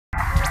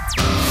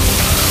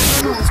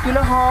Noen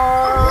skulle ha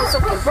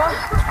sokker på.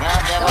 Ja,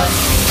 det var...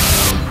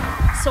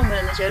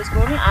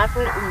 Sommerhundekjøreskolen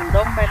for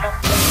ungdom mellom...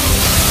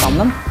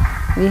 Sammen.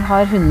 Vi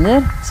har hunder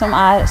som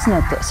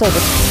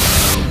søte.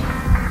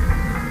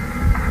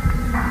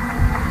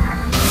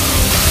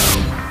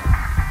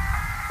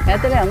 Jeg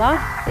heter Lena.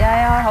 Jeg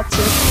har hatt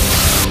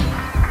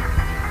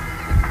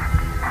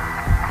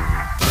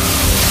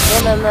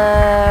men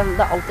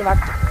det har alltid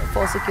vært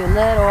få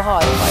sekunder og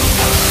harde fight.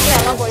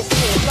 Lena Boysen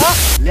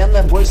Hillestad.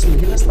 Lena Boysen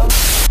Hillestad.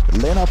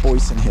 Lena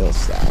Boysen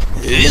Hillestad.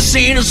 This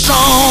ain't a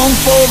song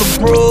for the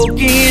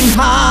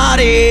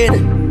broken-hearted.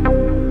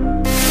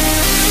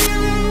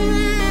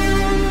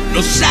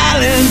 No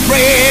silent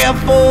prayer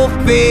for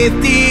faith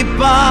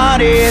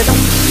departed.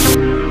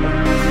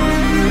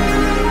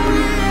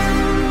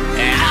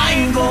 I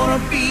ain't gonna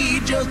be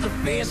just a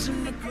face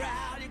in the crowd.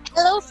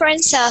 Hello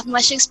friends of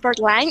Motion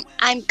Sportline,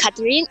 I'm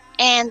Catherine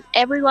and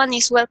everyone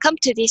is welcome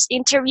to this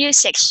interview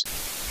section.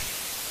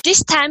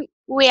 This time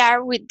we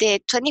are with the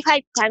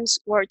 25 times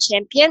world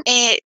champion,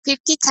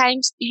 50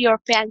 times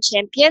European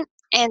champion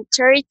and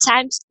 30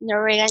 times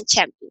Norwegian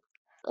champion,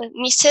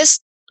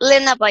 Mrs.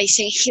 Lena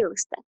Boysen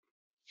Hillestad.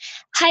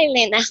 Hi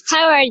Lena,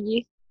 how are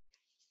you?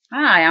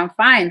 Hi, I'm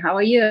fine. How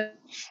are you?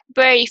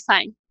 Very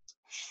fine.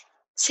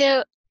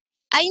 So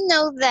I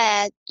know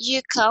that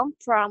you come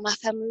from a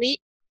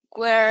family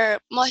where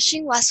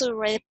motion was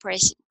already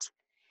present.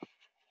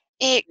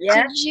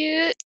 Could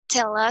you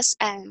tell us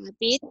a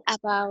bit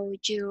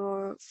about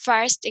your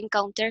first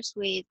encounters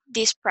with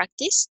this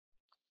practice?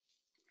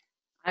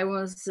 I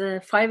was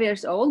 5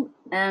 years old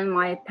and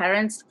my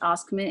parents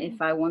asked me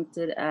if I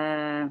wanted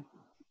a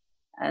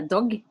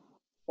dog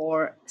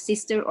or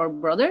sister or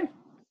brother.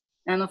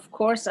 And of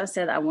course I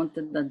said I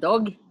wanted the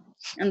dog.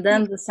 And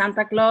then the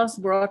Santa Claus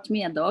brought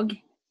me a dog.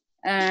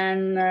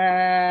 And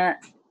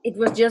it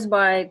was just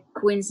by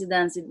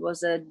coincidence. It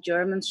was a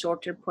German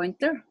shorter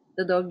pointer.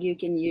 The dog you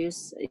can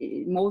use,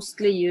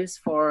 mostly used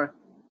for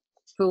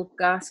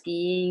pulka,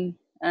 skiing,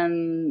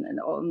 and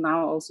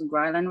now also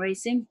dryland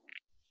racing.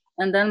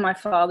 And then my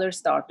father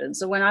started.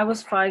 So when I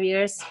was 5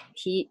 years,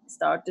 he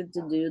started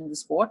to do the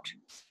sport.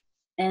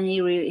 And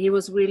he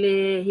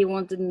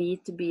wanted me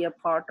to be a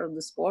part of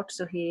the sport.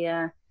 So he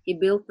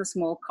built a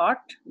small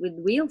cart with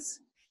wheels.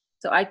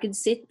 So I could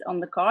sit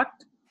on the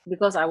cart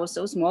because I was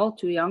so small,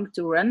 too young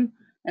to run.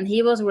 And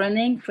he was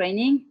running,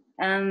 training,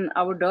 and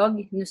our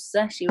dog,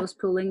 Nusse, she was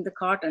pulling the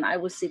cart and I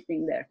was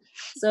sitting there.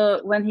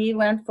 So when he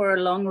went for a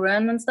long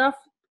run and stuff,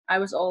 I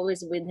was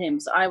always with him.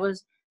 So I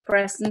was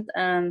present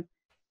and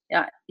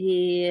yeah,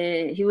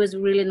 he was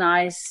really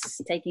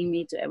nice taking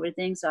me to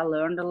everything. So I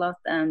learned a lot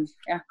and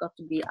yeah, got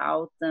to be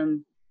out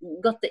and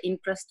got the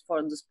interest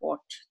for the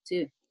sport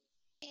too.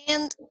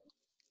 And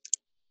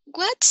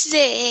what's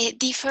the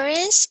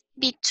difference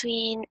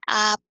between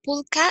a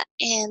pulka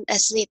and a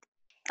sled?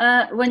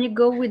 When you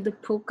go with the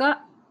pulka,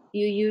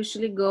 you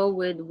usually go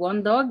with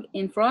one dog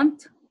in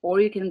front,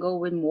 or you can go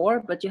with more,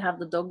 but you have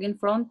the dog in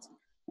front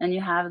and you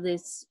have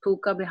this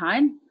pulka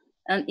behind.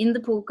 And in the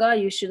pulka,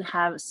 you should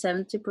have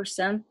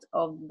 70%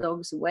 of the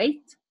dog's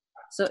weight.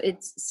 So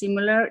it's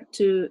similar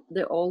to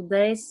the old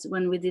days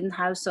when we didn't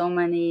have so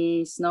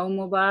many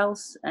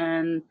snowmobiles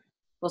and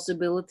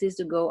possibilities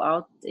to go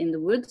out in the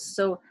woods.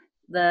 So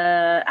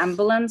the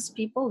ambulance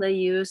people, they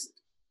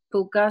used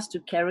pulkas to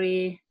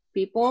carry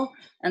people,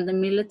 and the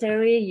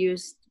military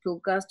used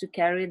pulkas to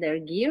carry their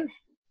gear.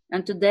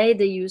 And today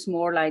they use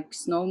more like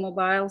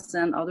snowmobiles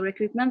and other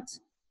equipment.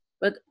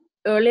 But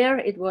earlier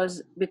it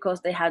was because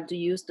they had to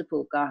use the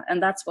pulka,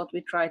 and that's what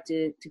we try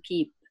to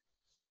keep,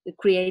 to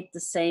create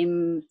the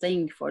same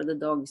thing for the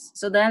dogs.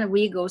 So then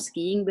we go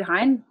skiing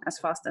behind as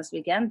fast as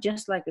we can,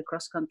 just like a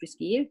cross-country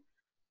skier.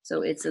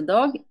 So it's a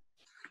dog,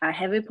 a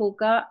heavy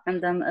pulka,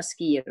 and then a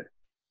skier.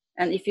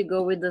 And if you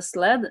go with the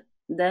sled,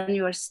 then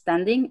you are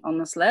standing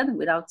on a sled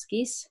without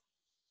skis,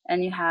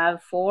 and you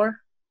have 4,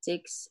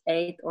 6,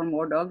 8 or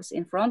more dogs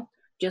in front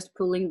just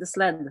pulling the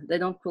sled. They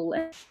don't pull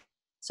any.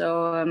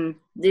 So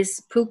this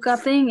pulka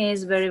thing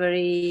is very,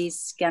 very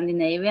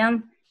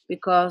Scandinavian,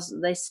 because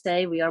they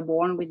say we are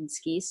born with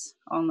skis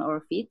on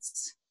our feet.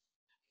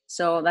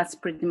 So that's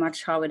pretty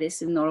much how it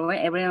is in Norway.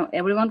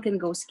 Everyone can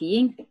go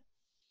skiing,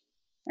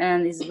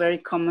 and it's very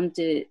common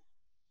to,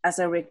 as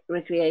a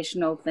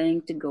recreational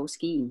thing, to go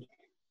skiing.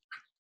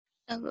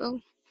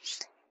 Oh.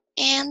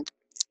 And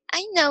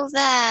I know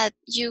that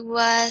you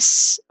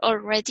was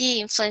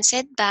already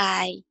influenced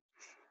by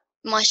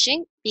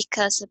motion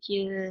because of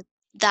your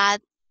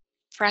dad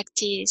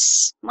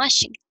practice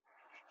motion.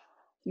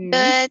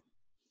 But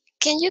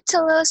can you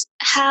tell us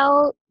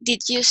how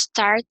did you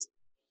start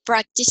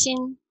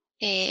practicing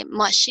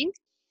motion?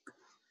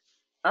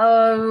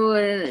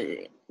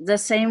 The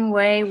same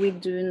way we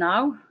do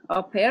now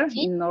up here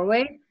in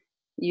Norway.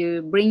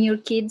 You bring your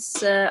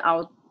kids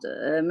out,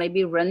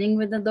 maybe running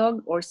with a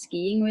dog or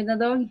skiing with a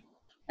dog.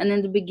 And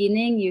in the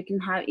beginning, you can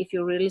have, if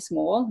you're really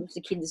small, if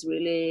the kid is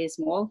really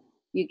small,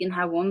 you can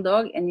have one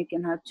dog and you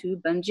can have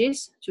 2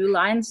 bungees, 2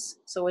 lines,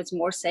 so it's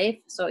more safe.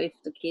 So if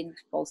the kid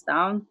falls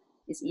down,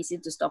 it's easy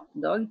to stop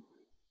the dog.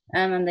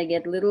 And when they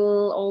get a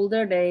little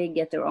older, they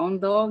get their own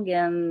dog.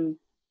 And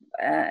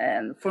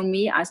for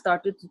me, I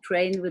started to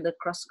train with a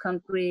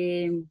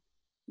cross-country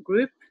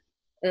group.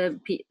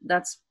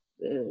 That's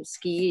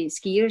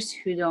skiers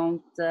who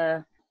don't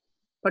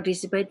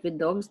participate with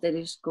dogs. They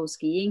just go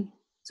skiing.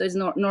 So it's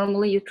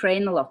normally you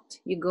train a lot.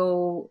 You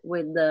go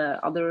with the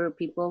other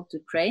people to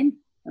train,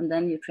 and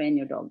then you train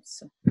your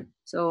dogs.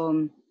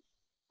 So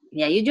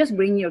yeah, you just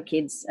bring your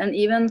kids. And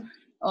even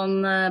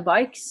on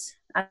bikes,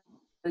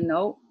 you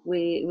know,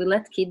 we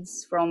let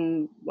kids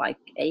from like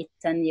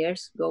 8-10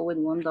 years go with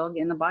one dog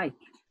in a bike.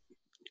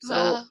 So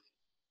Wow.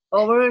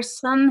 our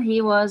son,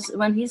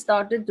 when he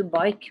started to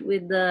bike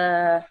with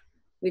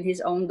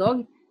his own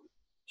dog,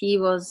 he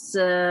was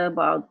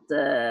about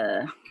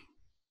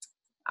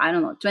I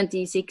don't know,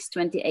 26,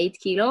 28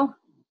 kilo,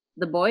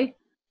 the boy,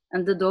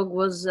 and the dog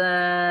was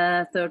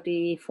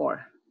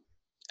 34.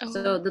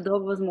 So Oh, the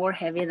dog was more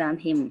heavy than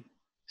him.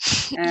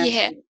 And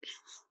yeah.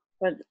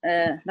 but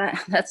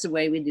that's the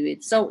way we do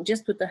it. So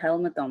just put the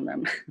helmet on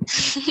them.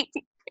 That's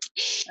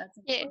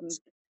important.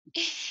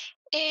 Yes.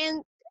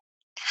 And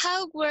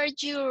how were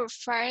your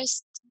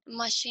first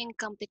machine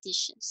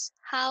competitions?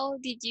 How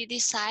did you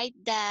decide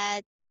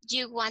that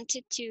you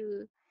wanted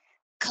to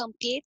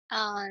compete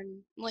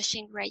on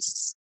machine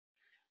races?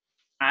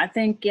 I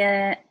think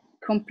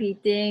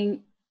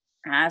competing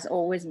has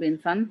always been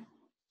fun.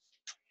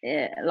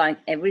 Like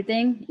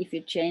everything, if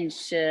you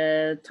change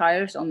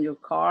tires on your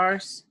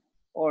cars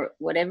or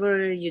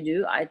whatever you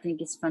do, I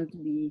think it's fun to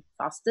be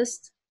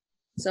fastest.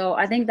 So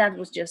I think that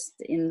was just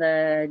in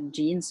the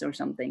genes or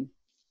something.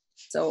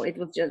 So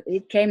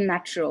it came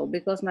natural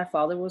because my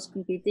father was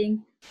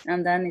competing,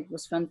 and then it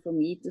was fun for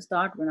me to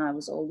start when I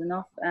was old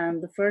enough.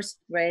 And the first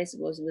race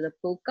was with a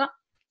pulka,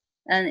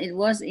 and it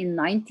was in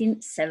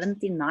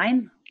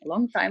 1979, a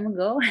long time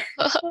ago.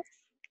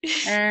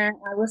 And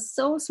I was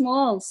so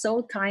small,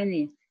 so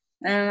tiny.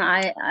 And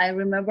I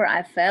remember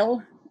I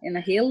fell in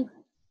a hill,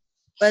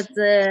 but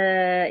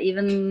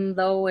even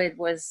though it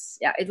was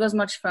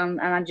much fun,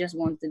 and I just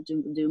wanted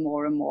to do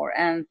more and more.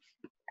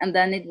 And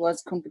then it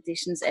was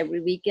competitions every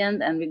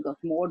weekend, and we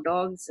got more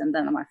dogs. And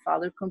then my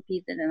father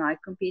competed and I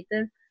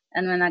competed.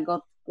 And when I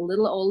got a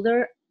little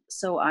older,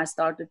 so I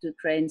started to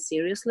train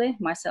seriously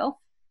myself,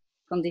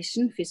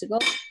 condition, physical.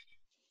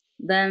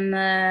 Then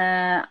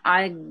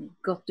I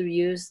got to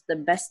use the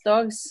best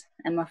dogs,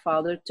 and my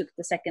father took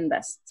the second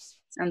best.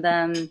 And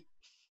then,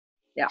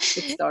 yeah,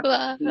 it started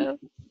to be Wow.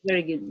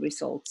 very good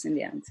results in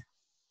the end.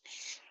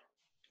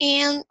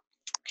 And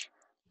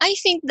I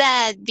think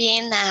that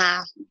being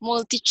a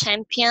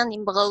multi-champion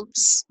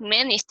involves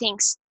many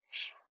things.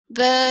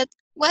 But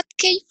what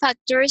key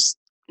factors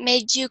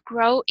made you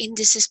grow in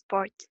this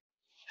sport?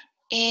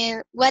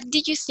 And what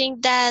did you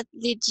think that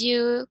led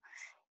you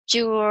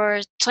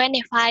your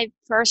 25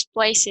 first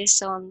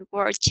places on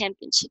world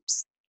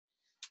championships?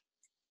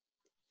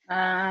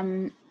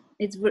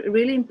 It's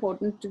really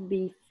important to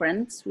be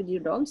friends with your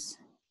dogs,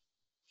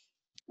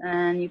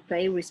 and you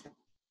pay respect,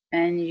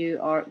 and you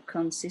are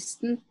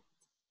consistent.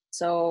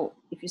 So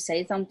if you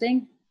say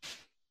something,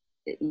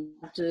 you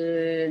have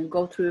to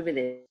go through with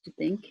it, to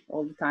think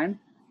all the time.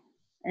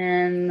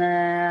 And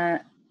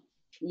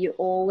you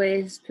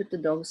always put the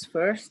dogs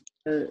first.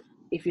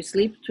 If you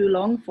sleep too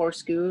long for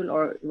school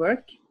or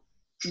work,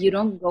 you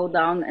don't go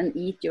down and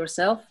eat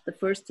yourself. The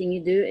first thing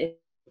you do is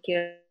take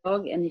care of the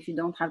dog, and if you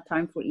don't have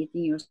time for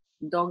eating your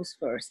dogs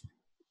first.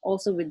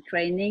 Also with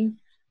training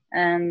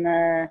and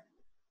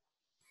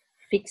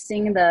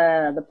fixing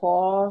the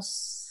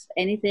paws,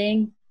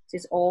 anything,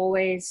 is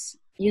always,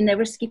 you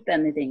never skip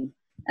anything.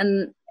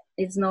 And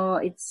it's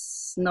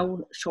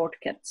no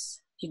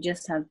shortcuts. You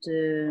just have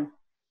to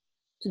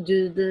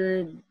do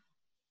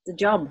the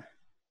job.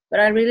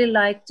 But I really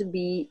like to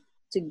be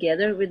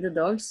together with the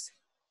dogs,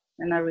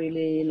 and I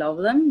really love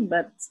them,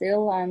 but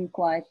still I'm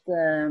quite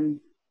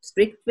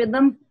strict with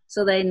them,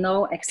 so they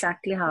know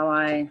exactly how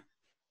I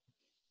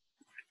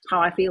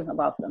feel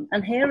about them.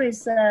 And here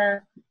is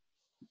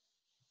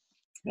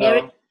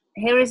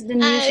here is the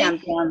new Hi.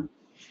 champion.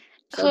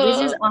 So this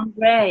is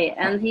Andre,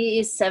 and he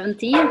is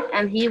 17,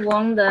 and he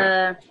won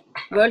the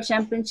World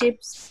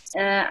Championships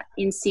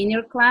in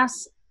senior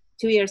class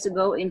 2 years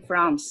ago in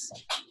France.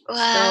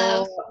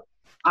 Wow. So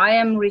I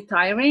am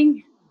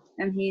retiring,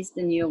 and he's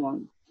the new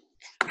one.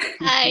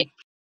 Hi.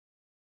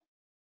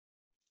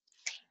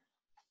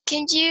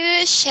 Can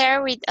you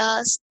share with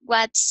us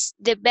what's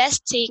the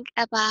best thing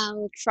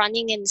about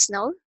running in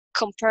snow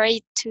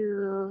compared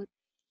to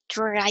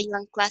Rhode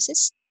Island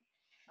classes?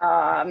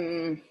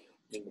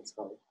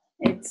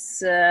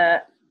 It's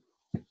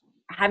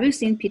have you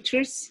seen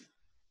pictures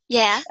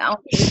Yeah. on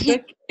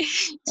Facebook?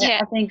 Yeah.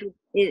 I think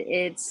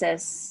it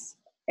says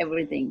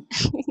everything.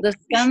 The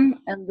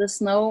sun and the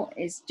snow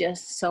is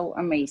just so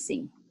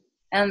amazing.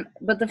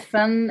 But the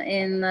fun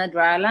in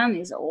dry land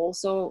is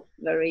also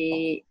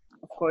very,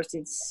 of course,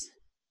 it's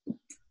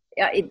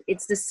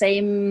the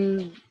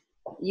same.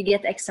 You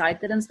get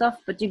excited and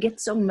stuff, but you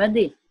get so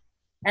muddy.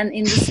 And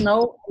in the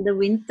snow, in the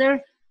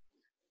winter,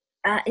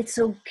 it's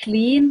so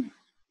clean.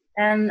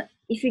 And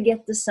if you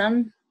get the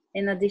sun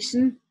in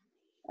addition,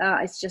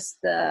 It's just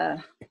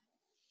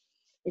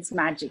it's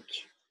magic.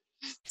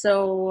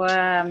 So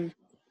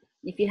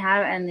if you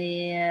have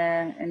any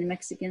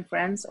Mexican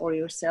friends or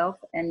yourself,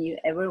 and you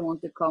ever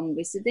want to come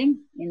visiting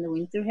in the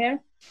winter here,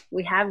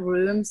 we have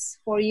rooms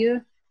for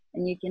you,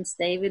 and you can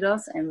stay with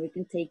us, and we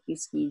can take you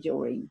ski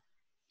joring.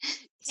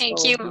 Thank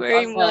So you you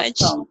very are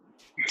much. welcome.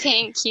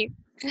 Thank you.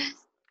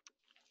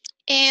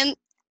 And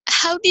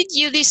how did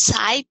you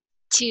decide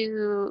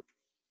to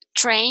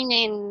train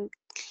and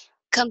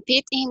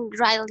compete in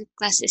dryland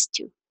classes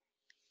too?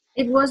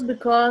 It was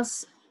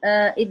because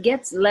it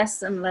gets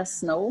less and less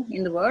snow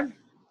in the world.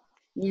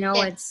 You know,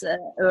 Yeah. it's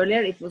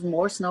earlier it was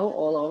more snow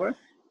all over,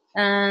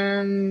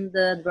 and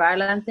the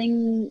dryland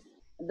thing,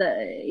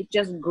 it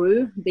just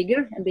grew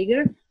bigger and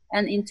bigger.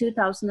 And in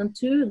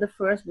 2002, the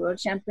first World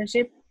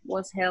Championship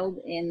was held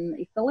in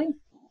Italy,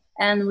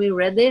 and we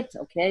read it.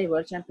 Okay,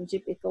 World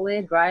Championship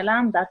Italy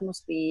dryland. That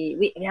must be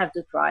we have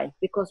to try,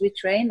 because we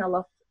train a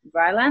lot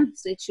dryland,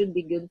 so it should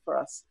be good for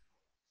us.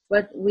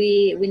 But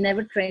we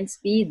never trained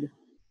speed,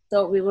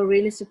 so we were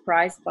really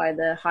surprised by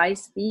the high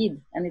speed,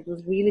 and it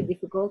was really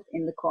difficult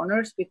in the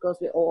corners because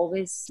we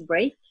always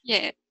break.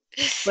 Yeah.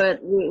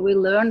 But we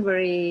learned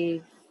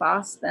very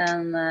fast,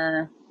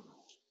 and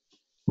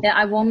yeah,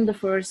 I won the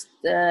first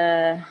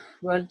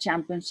World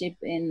Championship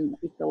in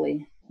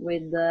Italy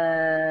with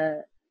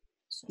the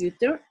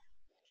scooter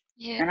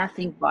Yeah. and I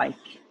think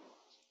bike.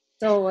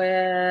 So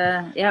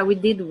yeah, we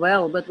did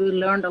well, but we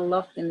learned a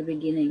lot in the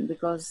beginning,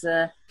 because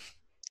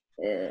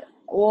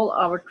all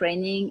our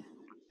training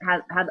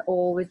had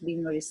always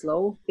been very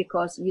slow,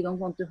 because you don't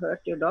want to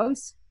hurt your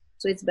dogs.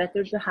 So it's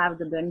better to have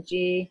the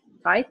bungee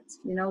tight,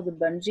 you know, the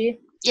bungee,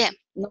 Yeah.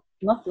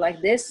 not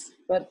like this,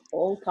 but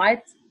all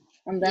tight.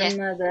 And Yeah.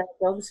 then the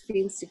dogs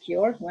feel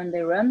secure when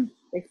they run.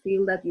 They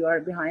feel that you are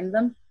behind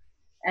them,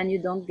 and you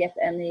don't get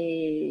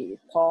any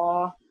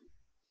paw.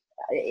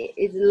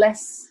 It's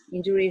less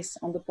injuries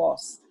on the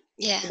paws.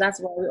 Yeah. So that's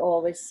why we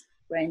always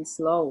train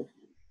slow.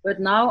 But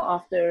now,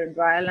 after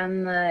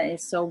dryland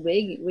is so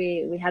big,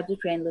 we had to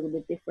train a little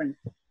bit different.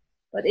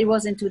 But it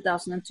was in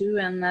 2002,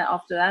 and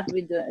after that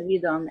we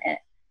done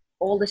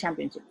all the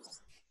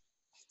championships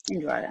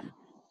in dryland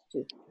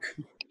too.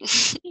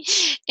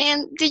 And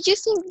do you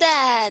think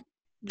that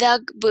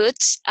dog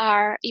boots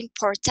are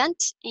important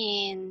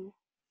in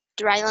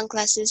dryland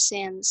classes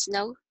and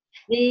snow?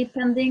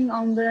 Depending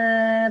on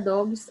the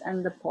dogs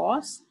and the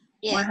paws.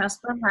 Yeah. My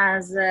husband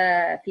has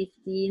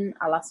 15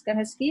 Alaska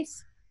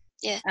Huskies,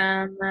 Yeah.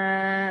 and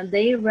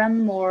they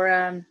run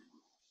more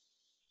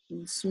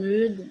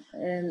smooth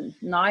and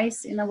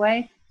nice in a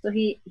way. So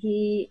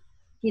he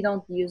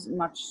don't use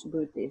much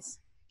booties.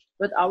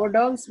 But our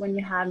dogs, when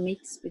you have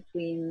mix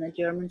between a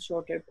German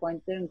Short-haired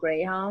Pointer and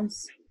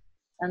Greyhounds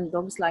and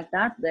dogs like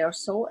that, they are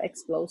so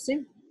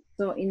explosive.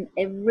 So in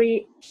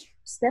every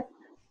step,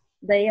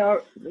 they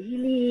are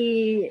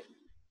really,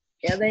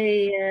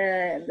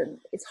 yeah,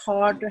 it's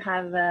hard to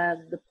have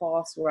the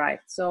paws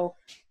right. So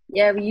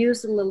yeah, we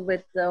use a little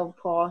bit of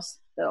paws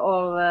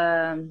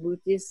of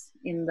booties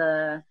in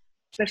the,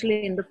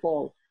 especially in the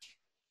fall.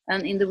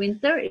 And in the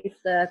winter,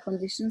 if the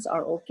conditions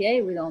are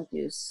okay, we don't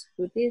use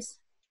booties.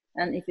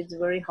 And if it's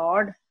very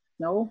hard,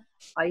 no,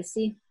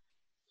 icy,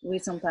 we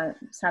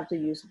sometimes have to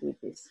use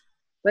booties.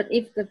 But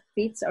if the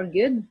feet are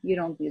good, you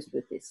don't use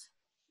booties.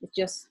 It's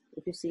just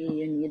if you see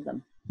you need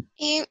them.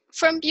 And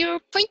from your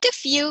point of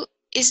view,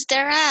 is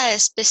there a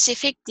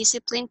specific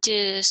discipline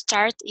to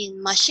start in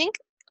mushing,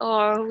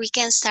 or we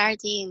can start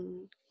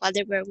in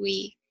whatever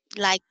we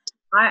like?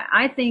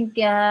 I think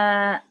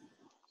the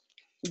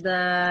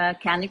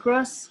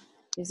canicross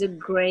is a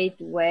great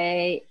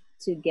way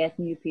to get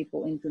new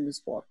people into the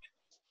sport,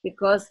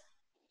 because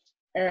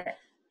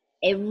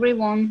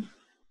everyone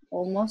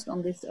almost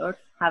on this earth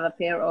have a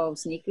pair of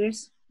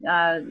sneakers,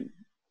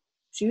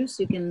 shoes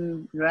you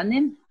can run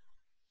in,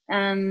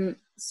 and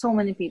so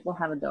many people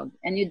have a dog,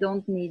 and you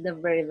don't need a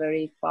very,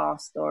 very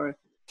fast or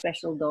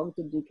special dog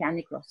to do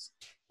canicross.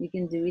 You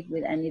can do it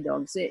with any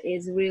dog. So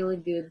it's really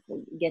good for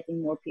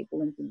getting more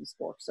people into the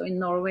sport. So in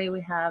Norway,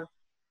 we have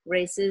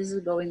races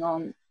going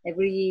on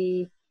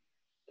every,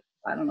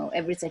 I don't know,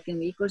 every second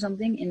week or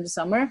something in the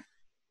summer,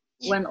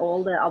 when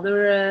all the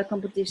other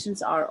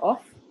competitions are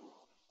off.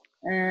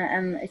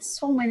 And it's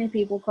so many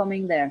people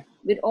coming there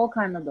with all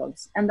kind of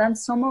dogs, and then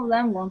some of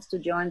them wants to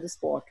join the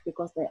sport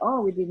because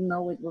we didn't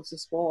know it was a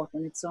sport,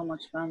 and it's so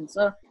much fun.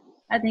 So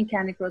I think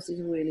canicross is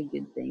a really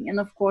good thing. And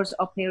of course,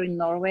 up here in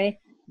Norway,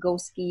 go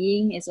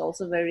skiing is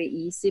also very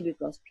easy,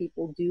 because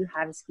people do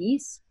have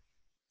skis,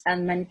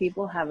 and many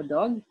people have a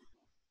dog,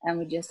 and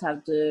we just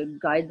have to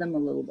guide them a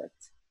little bit.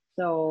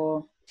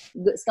 So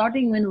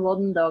starting with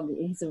one dog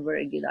is a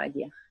very good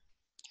idea.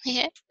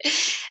 Yeah.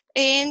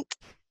 And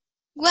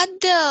what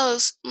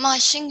does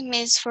mushing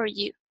means for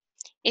you?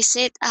 Is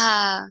it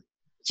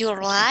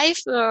your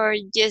life or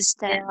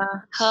just a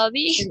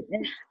hobby?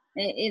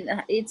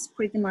 It's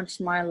pretty much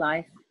my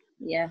life,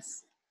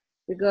 yes,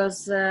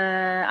 because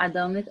I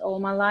done it all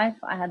my life.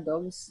 I had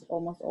dogs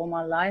almost all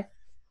my life,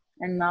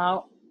 and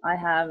now I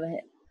have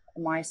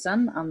my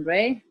son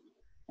Andre,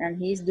 and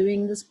he's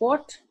doing the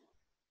sport.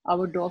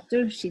 our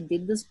daughter, she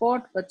did the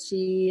sport, but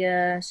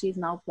she's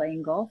now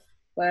playing golf.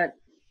 But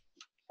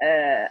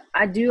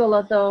I do a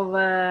lot of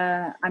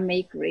I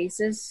make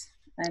races,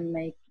 I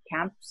make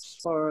camps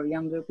for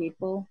younger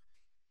people,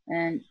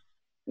 and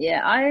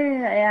yeah,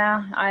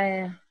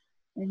 I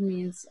it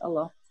means a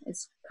lot.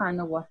 It's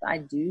kind of what I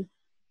do,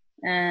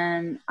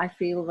 and I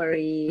feel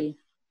very,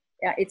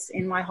 yeah, it's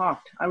in my heart.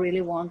 I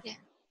really want Yeah.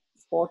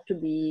 sport to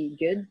be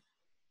good,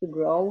 to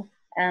grow,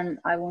 and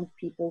I want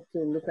people to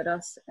look at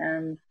us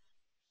and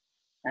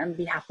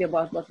be happy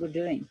about what we're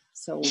doing.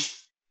 So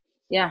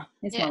yeah,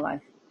 it's my Yeah.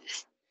 life.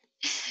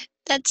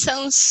 That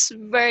sounds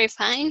very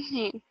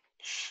fine.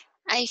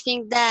 I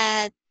think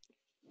that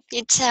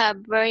it's a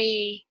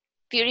very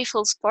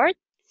beautiful sport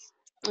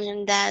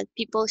and that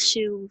people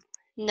should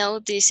know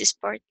this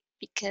sport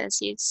because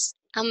it's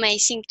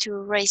amazing to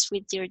race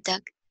with your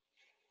dog.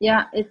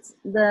 Yeah, it's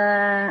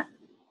the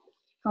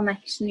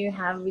connection you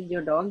have with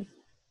your dog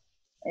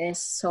is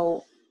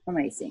so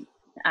amazing,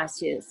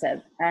 as you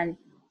said. And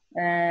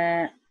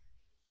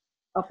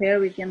up here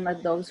we can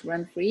let dogs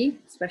run free,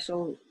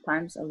 special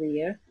times of the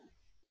year.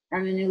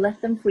 And when you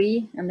let them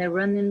free and they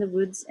run in the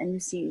woods and you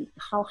see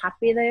how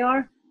happy they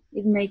are,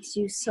 it makes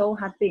you so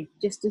happy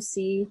just to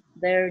see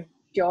their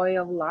joy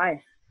of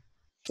life.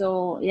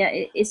 So yeah,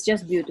 it's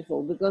just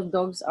beautiful because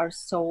dogs are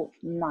so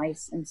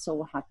nice and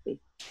so happy.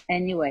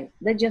 Anyway,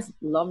 they just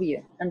love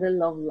you and they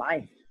love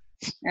life.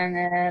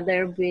 And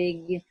they're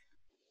big.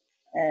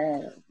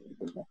 Uh,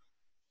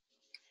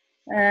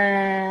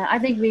 I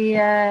think we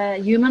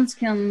humans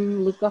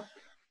can look up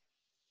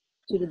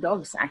to the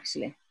dogs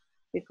actually,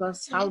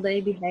 because how Yeah.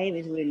 they behave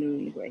is really,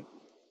 really great.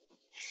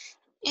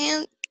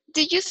 And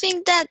do you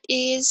think that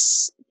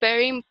is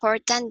very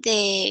important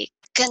the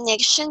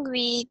connection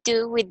we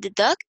do with the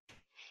dog?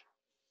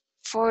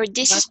 For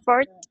this That's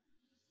sport,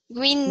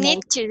 we the need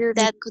most. to do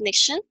that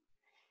connection.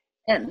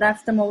 Yeah,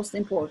 that's the most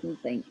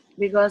important thing,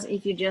 because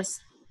if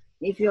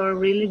you're a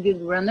really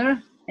good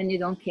runner and you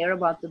don't care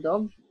about the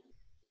dog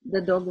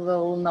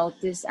will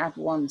notice at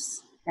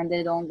once, and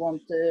they don't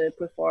want to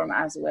perform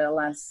as well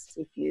as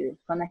if you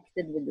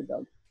connected with the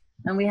dog.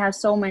 And we have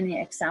so many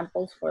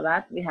examples for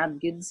that. We have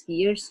good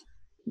skiers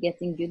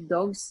getting good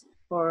dogs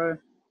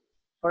for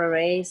a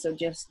race, or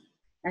just,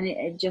 and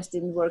it just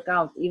didn't work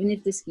out, even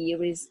if the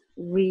skier is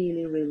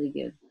really, really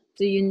good.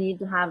 So you need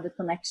to have the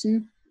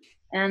connection.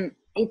 And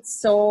it's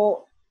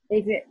so,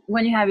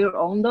 when you have your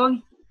own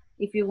dog,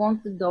 if you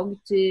want the dog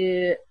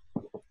to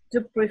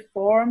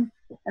perform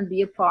and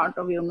be a part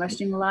of your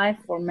mushing life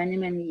for many,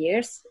 many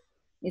years,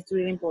 it's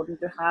really important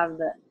to have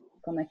the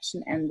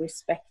connection and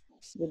respect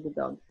with the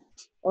dog,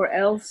 or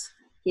else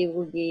he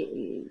will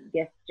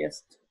get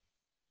just,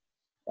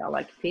 yeah,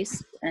 like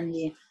pissed, and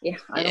yeah,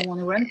 I Yeah. don't want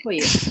to run for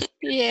you. So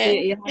Yeah.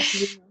 you have to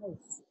be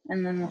nice,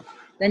 and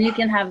then you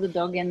can have the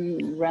dog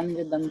and run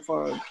with them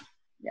for,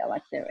 yeah,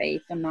 like they're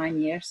 8 or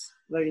 9 years.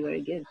 Very,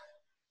 very good.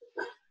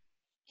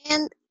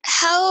 And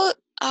how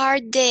are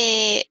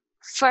the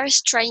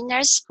first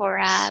trainers for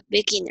a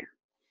beginner?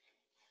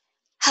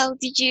 How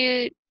did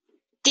you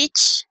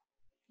teach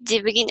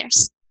the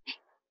beginners?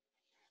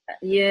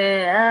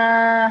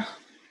 Yeah,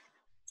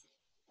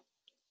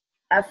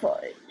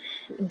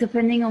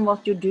 depending on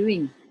what you're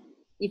doing.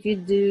 If you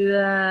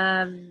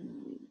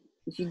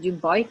do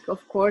bike,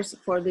 of course,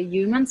 for the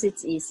humans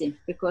it's easy,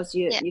 because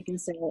Yeah. you can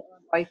say a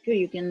biker,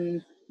 you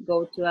can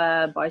go to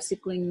a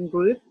bicycling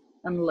group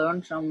and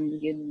learn some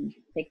good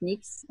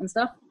techniques and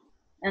stuff.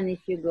 And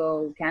if you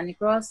go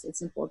canicross,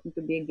 it's important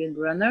to be a good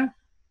runner,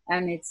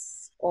 and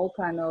it's all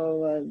kind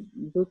of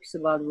books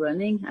about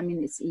running. I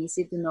mean, it's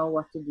easy to know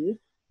what to do.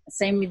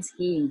 Same with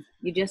skiing,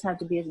 you just have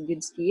to be a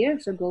good skier,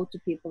 so go to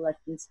people that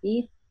can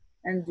ski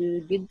and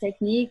do good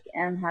technique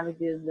and have a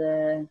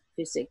good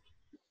physique.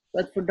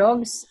 But for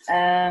dogs,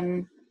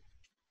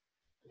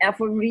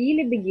 for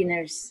really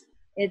beginners,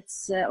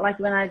 it's like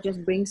when I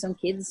just bring some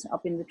kids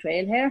up in the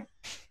trail here.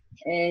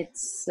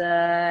 It's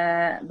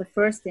the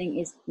first thing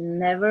is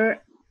never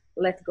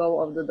let go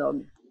of the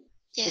dog,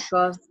 Yeah.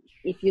 because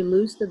if you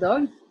lose the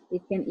dog,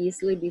 it can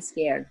easily be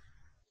scared.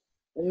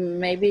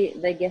 Maybe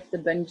they get the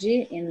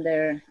bungee in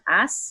their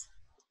ass,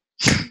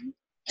 and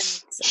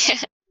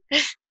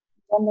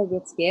then they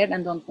get scared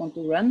and don't want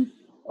to run.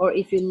 Or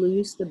if you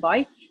lose the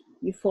bike,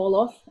 you fall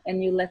off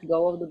and you let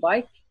go of the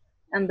bike,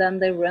 and then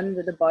they run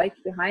with the bike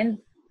behind.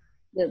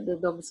 The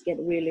dogs get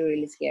really,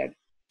 really scared.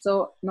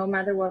 So no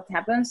matter what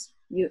happens,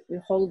 you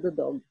hold the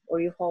dog or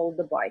you hold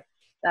the bike.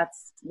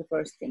 That's the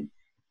first thing.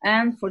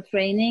 And for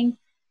training,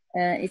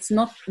 it's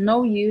not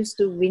no use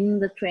to win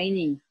the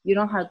training. You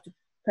don't have to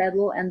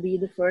pedal and be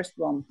the first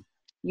one.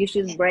 You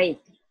should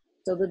brake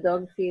so the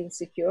dog feels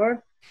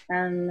secure,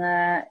 and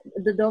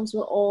the dogs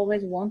will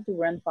always want to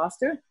run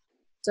faster.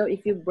 So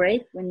if you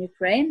brake when you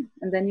train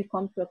and then you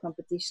come to a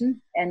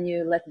competition and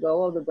you let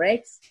go of the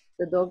brakes,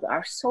 the dog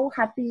are so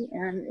happy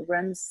and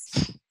runs,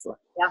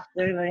 yeah,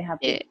 very, very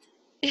happy.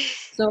 Yeah.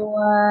 So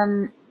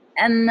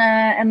and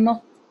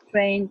not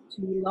train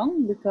too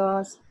long,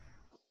 because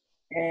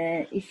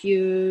if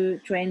you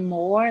train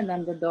more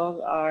than the dog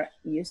are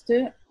used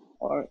to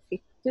or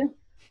fit to,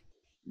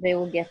 they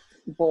will get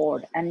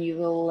bored, and you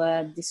will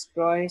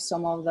destroy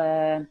some of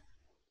the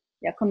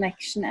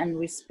connection and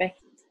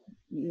respect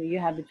you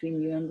have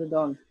between you and the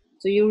dog.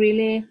 So you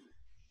really,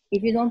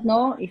 if you don't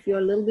know, if you're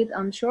a little bit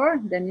unsure,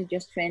 then you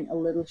just train a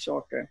little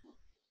shorter.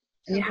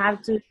 And you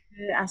have to,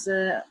 as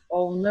a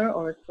owner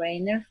or a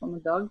trainer from a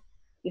dog,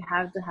 you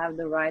have to have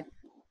the right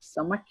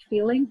stomach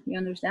feeling. You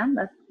understand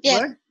that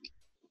word?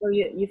 So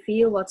you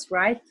feel what's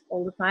right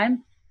all the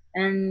time.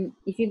 And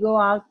if you go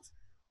out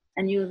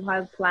and you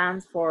have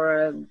plans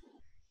for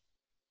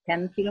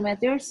 10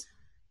 kilometers,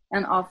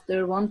 and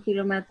after 1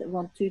 kilometer,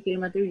 2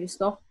 kilometers, you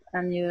stop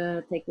and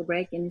you take a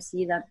break and you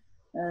see that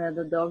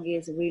the dog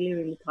is really,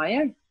 really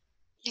tired,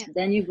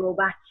 then you go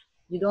back.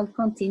 You don't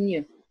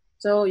continue.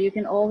 So you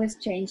can always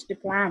change the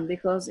plan,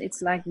 because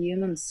it's like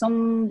humans.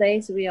 Some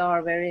days we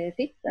are very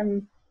fit,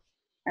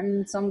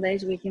 and some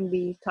days we can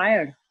be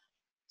tired.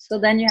 So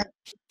then you have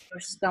your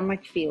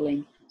stomach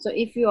feeling. So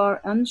if you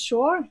are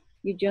unsure,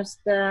 you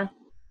just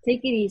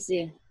take it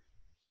easy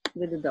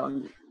with the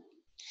dog.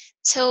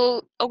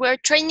 So our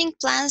training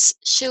plans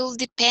should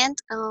depend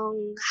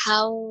on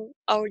how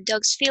our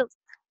dogs feel.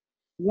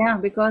 Yeah,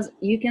 because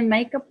you can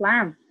make a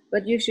plan,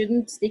 but you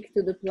shouldn't stick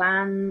to the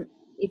plan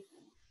if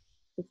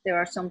there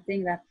are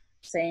something that's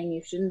saying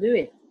you shouldn't do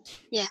it.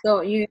 Yeah.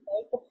 So you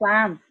make a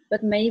plan,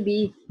 but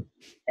maybe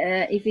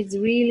if it's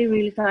really,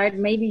 really tired,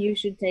 maybe you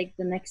should take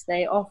the next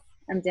day off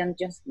and then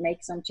just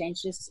make some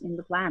changes in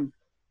the plan.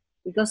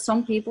 Because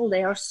some people,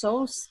 they are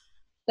so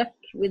stuck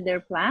with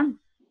their plan,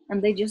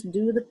 and they just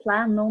do the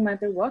plan no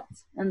matter what,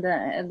 and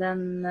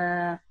then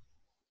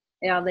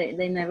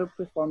they never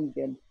perform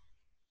good.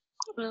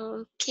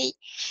 Okay.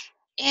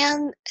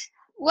 And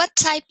what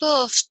type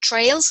of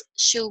trails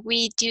should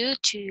we do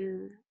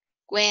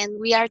when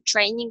we are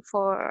training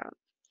for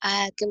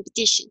a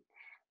competition?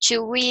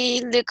 Should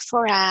we look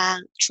for a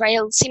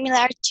trail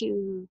similar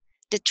to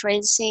the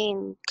trails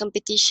in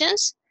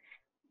competitions?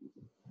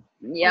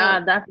 Yeah,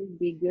 that would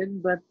be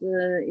good, but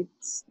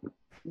it's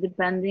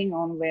depending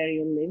on where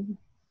you live,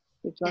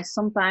 because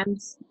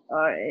sometimes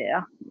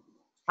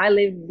I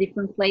live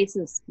different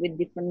places with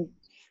different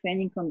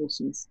training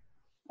conditions,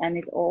 and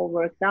it all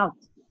worked out.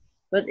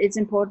 But it's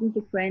important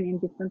to train in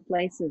different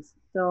places,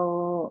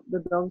 so the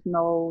dogs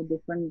know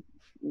different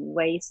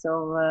ways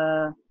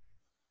of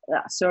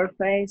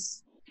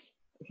surface,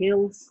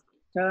 hills,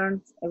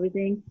 turns,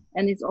 everything.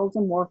 And it's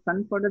also more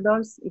fun for the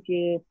dogs if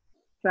you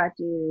try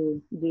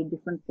to do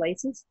different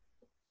places.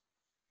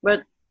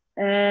 But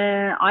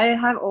I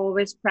have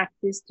always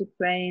practiced to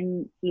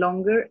train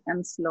longer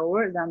and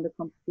slower than the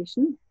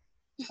competition.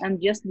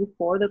 And just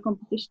before the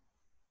competition,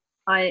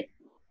 I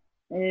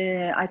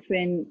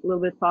train a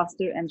little bit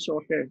faster and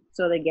shorter,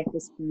 so they get the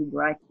speed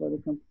right for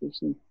the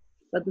competition.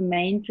 But the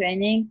main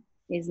training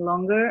is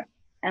longer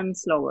and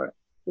slower,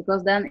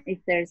 because then if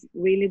there's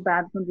really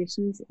bad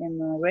conditions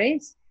in a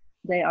race,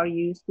 they are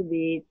used to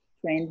be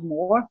trained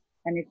more,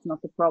 and it's not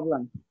a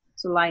problem.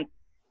 So like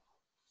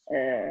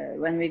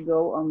when we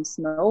go on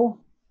snow,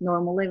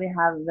 normally we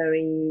have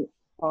very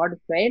hard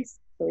trails,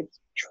 so it's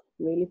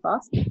really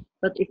fast.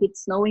 But if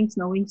it's snowing,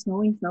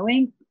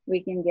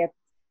 we can get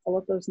a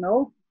lot of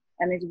snow,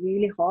 and it's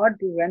really hard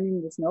to run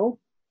in the snow.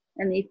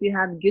 And if you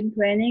have good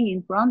training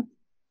in front,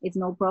 it's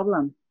no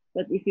problem.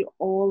 But if you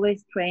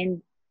always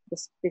train the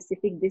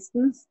specific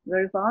distance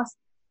very fast,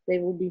 they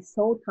will be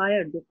so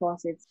tired,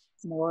 because it's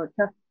more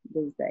tough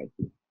these days.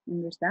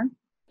 Understand?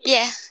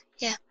 Yeah.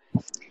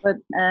 But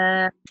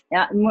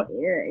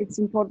it's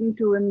important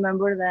to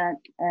remember that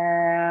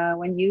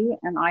when you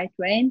and I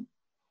train,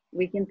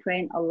 we can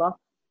train a lot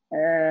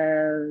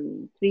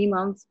 3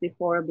 months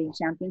before a big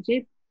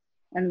championship,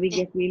 and we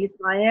get really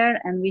tired,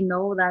 and we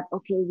know that,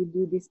 okay, we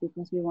do this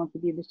because we want to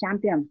be the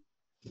champion,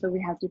 so we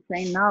have to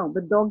train now.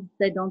 But dogs,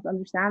 they don't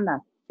understand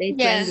that. They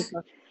train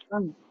because it's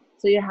fun.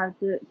 So you have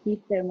to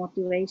keep their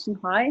motivation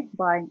high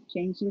by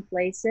changing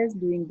places,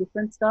 doing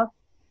different stuff,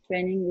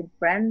 training with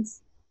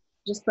friends.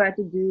 Just try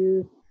to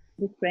do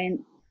the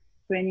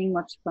training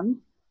much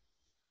fun,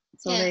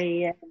 so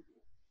they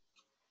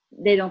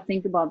don't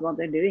think about what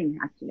they're doing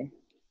actually.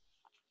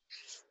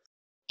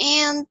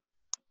 And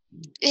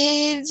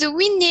do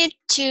we need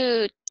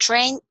to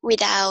train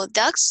without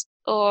dogs,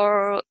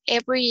 or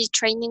every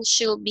training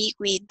should be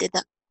with the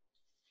dog?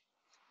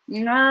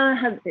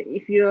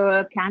 If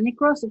you're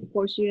canicross, of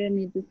course you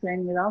need to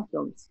train without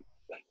dogs.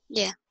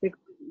 Yeah. Because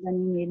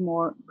then you need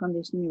more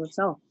conditioning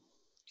yourself.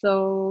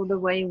 So the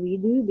way we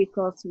do,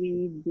 because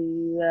we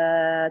do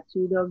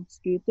 2-dog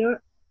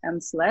scooter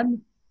and sled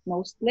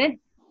mostly,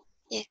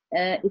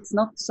 it's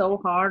not so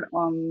hard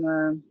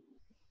on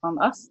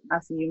us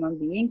as human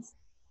beings.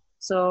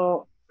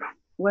 So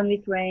when we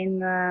train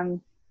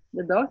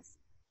the dogs,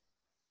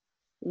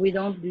 we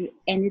don't do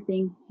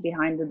anything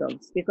behind the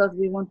dogs, because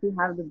we want to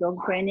have the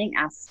dog training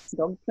as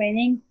dog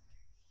training.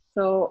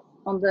 So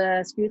on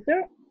the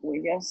scooter,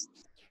 we just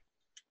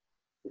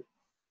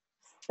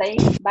stay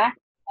back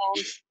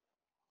and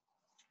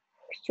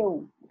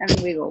show, and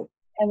we go.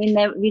 And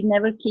we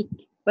never kick.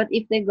 But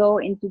if they go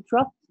into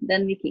trot,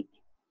 then we kick.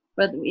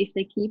 But if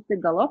they keep the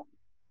gallop,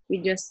 we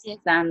just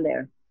stand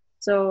there.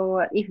 So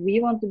if we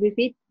want to be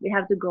fit, we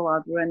have to go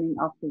out running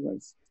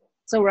afterwards.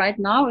 So right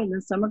now in the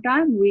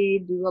summertime,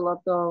 we do a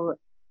lot of,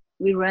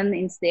 we run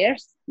in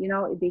stairs, you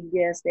know, big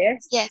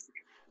stairs Yes.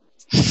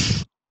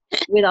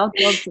 without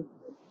dogs.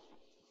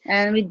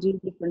 And we do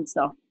different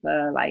stuff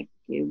like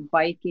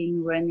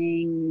biking,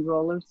 running,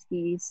 roller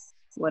skis,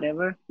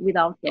 whatever,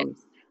 without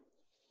dogs.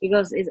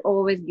 Because it's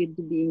always good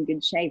to be in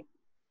good shape.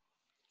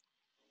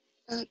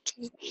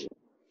 Okay.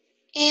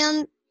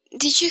 And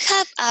did you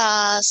have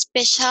a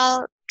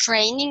special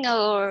training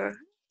or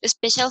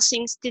special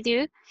things to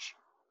do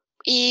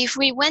if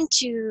we want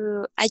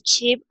to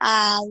achieve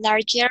a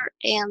larger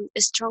and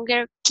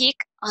stronger kick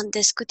on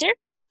the scooter?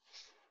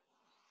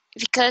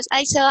 Because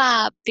I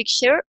saw a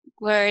picture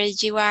where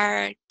you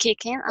are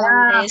kicking on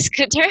Yeah. the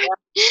scooter.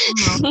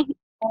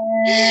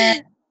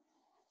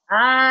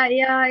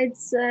 Yeah,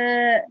 it's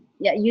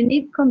yeah, you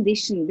need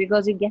condition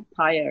because you get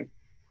tired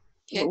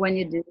Yeah. when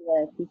you do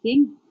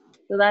kicking.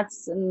 So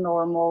that's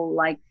normal.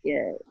 Like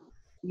you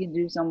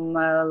do some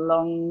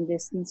long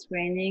distance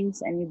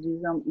trainings and you do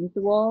some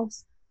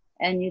intervals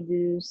and you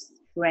do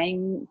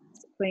strength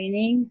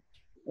training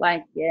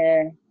like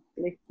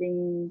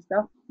lifting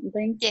stuff and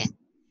things. Yeah.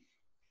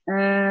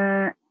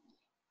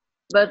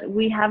 But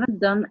we haven't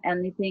done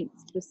anything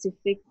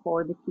specific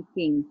for the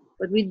kicking.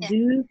 But we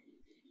do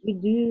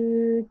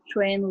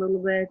train a little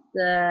bit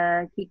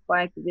kick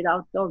bike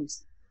without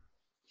dogs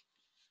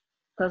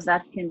because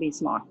that can be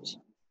smart.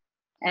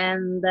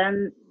 And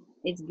then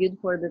it's good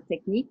for the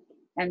technique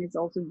and it's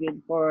also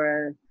good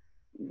for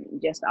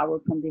just our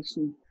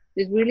condition.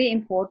 It's really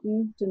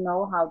important to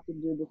know how to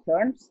do the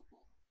turns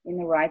in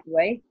the right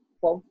way,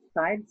 both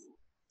sides.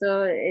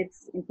 So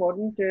it's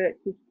important to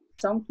kick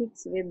some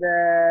kicks with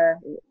the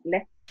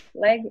left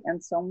leg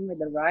and some with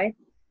the right,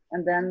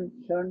 and then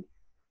turn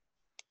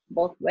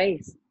both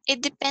ways.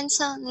 It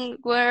depends on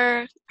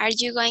where are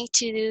you going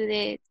to do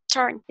the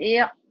turn.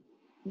 Yeah,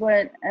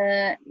 but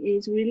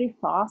it's really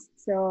fast.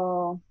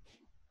 So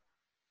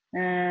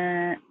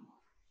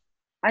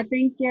I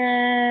think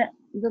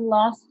the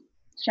last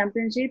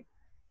championship,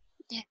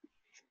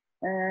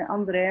 Yeah.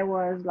 Andre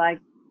was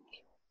like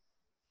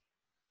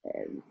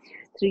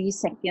 3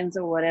 seconds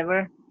or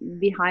whatever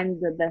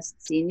behind the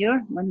best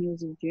senior when he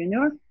was a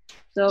junior.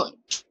 So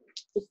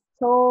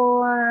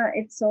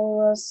it's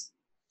so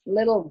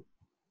little.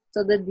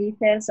 So the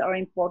details are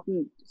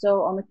important.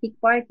 So on a kick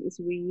bike, it's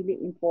really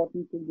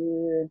important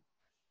to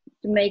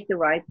make the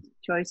right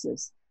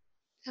choices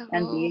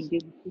and be a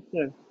good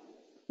kicker.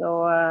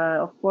 So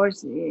of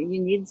course you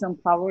need some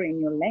power in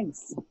your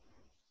legs.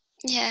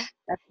 Yeah.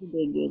 That would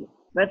be good.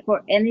 But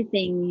for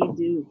anything you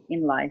do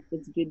in life,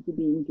 it's good to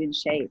be in good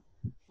shape.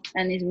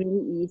 And it's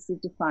really easy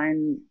to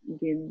find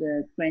good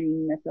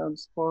training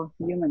methods for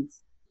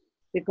humans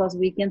because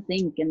we can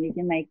think and we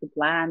can make a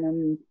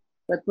plan.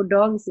 But for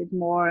dogs, it's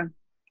more,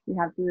 you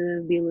have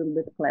to be a little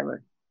bit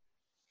clever.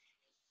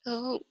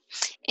 Oh,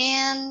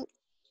 and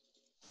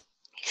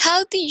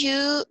how do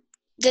you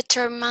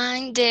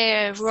determine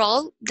the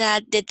role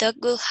that the dog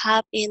will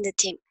have in the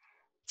team?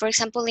 For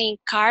example, in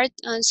cart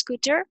on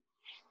scooter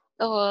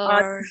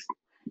or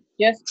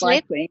Just by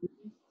flip? training,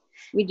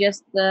 we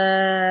just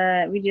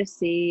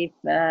see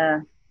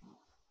if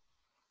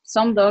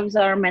some dogs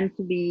are meant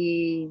to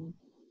be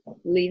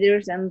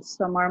leaders and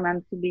some are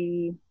meant to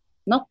be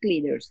not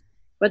leaders.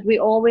 But we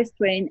always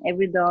train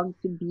every dog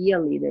to be a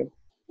leader.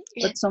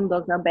 Yeah. But some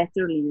dogs are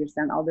better leaders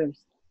than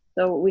others.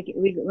 So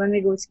when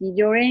we go ski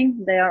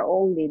joring, they are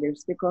all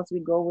leaders because we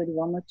go with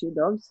 1 or 2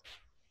 dogs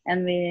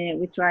and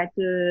we try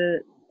to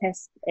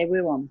test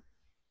everyone.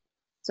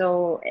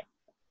 So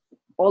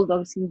all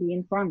dogs can be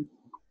in front.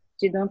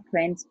 So you don't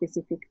train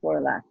specific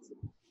for that.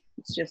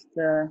 It's just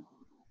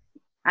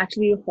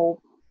actually you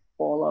hope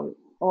all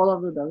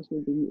of the dogs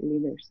will be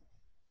leaders.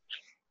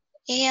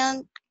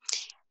 And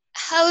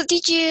how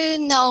did you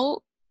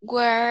know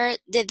where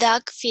the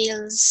dog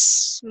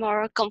feels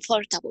more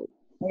comfortable?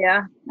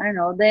 Yeah, I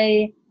know.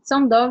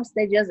 Some dogs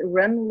they just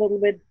run a little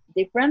bit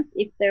different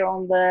if they're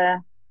on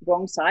the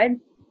wrong side.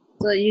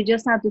 So you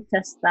just have to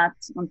test that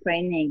on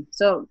training.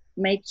 So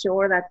make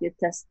sure that you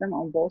test them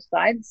on both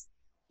sides.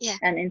 Yeah.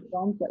 And in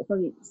front.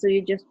 So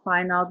you just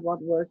find out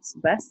what works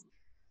best.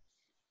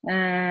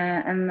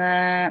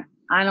 I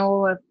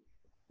know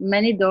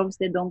many dogs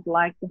they don't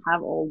like to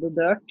have all the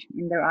dirt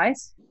in their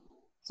eyes.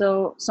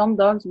 So some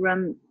dogs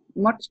run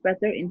much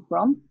better in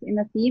front in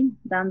a team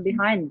than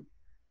behind.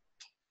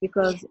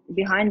 Because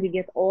behind you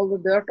get all the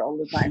dirt all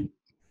the time.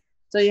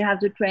 So you have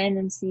to train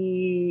and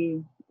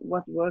see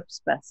what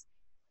works best.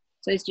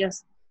 So it's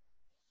just,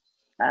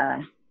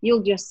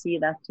 you'll just see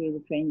that through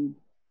the training.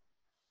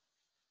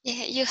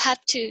 Yeah, you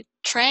have to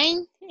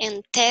train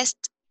and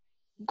test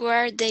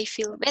where they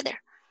feel better.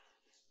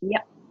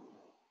 Yeah.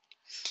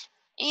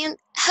 And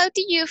how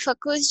do you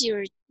focus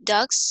your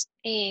dogs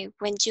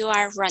when you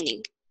are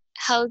running?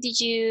 How do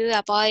you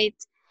avoid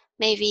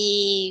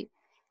maybe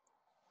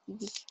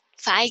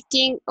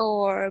fighting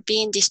or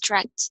being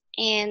distracted?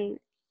 And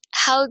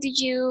how do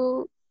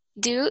you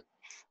do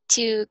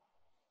to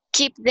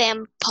keep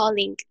them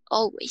pulling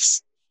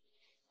always?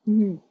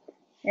 Mm-hmm.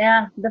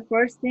 Yeah, the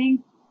first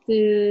thing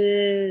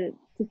to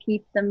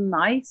keep them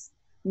nice,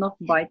 not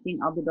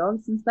biting other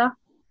dogs and stuff.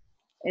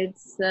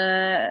 It's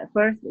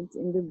first it's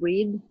in the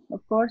breed,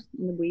 of course,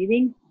 in the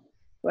breeding,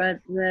 but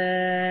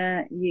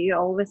you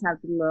always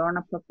have to learn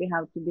a puppy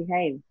how to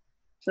behave.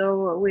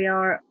 So we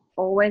are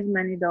always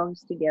many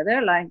dogs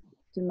together. Like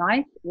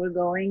tonight, we're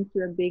going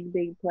to a big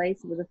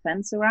place with a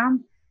fence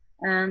around,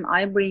 and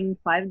I bring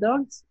 5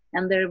 dogs,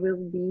 and there will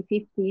be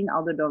 15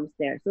 other dogs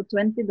there. So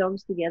 20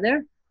 dogs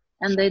together,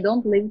 and they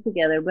don't live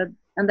together, but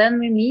and then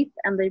we meet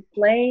and they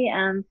play,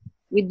 and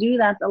we do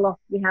that a lot.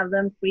 We have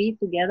them free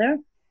together,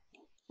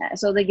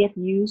 so they get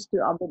used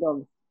to other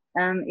dogs.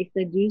 And if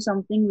they do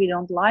something we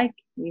don't like,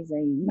 we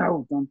say,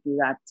 no, don't do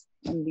that.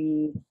 And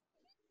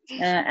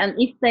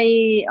if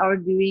they are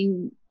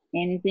doing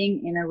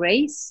anything in a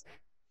race,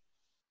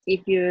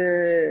 if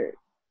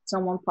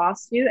someone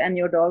passes you and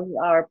your dogs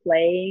are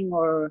playing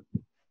or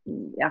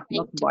yeah,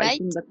 not To bite?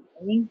 biting but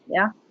playing,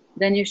 yeah,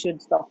 then you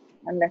should stop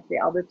and let the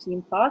other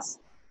team pass.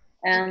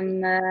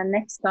 And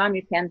next time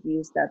you can't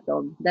use that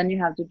dog. Then you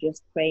have to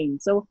just train.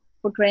 So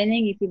for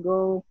training, if you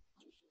go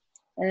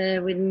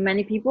with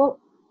many people,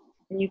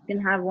 and you can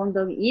have 1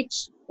 dog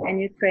each,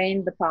 and you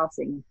train the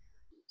passing.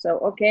 So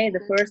okay,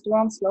 the first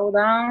one slow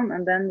down,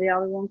 and then the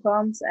other one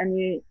comes, and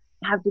you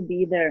have to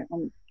be there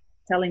on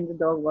telling the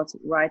dog what's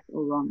right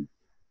or wrong.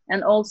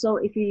 And also,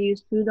 if you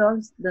use 2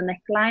 dogs, the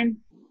neckline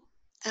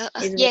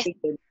is Yeah. very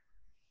good,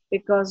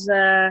 because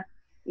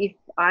if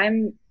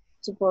I'm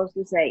supposed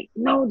to say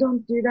no,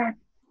 don't do that,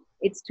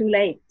 it's too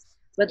late.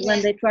 But when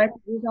Yeah. they try to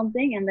do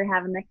something and they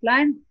have a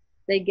neckline,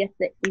 they get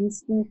the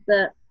instant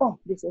oh,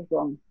 this is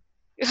wrong.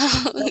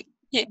 So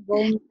Yeah.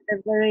 going with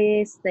a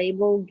very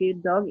stable,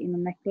 good dog in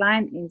a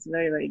neckline is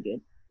very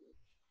good.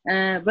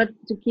 But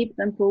to keep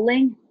them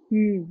pulling,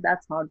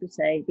 that's hard to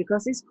say,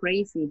 because it's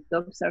crazy.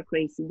 Dogs are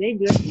crazy. They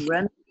just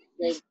run,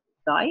 they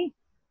die,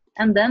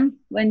 and then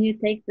when you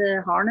take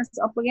the harness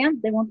up again,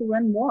 they want to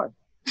run more.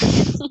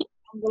 It's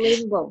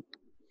unbelievable.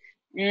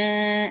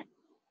 Uh,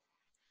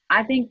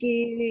 I think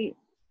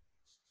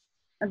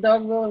a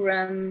dog will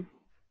run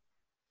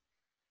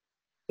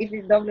if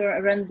the dog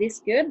will run this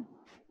good,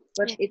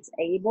 but Yeah. it's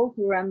able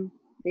to run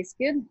this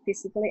good,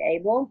 physically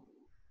able,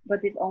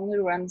 but it only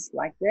runs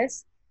like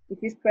this. If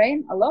you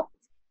train a lot,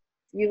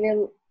 you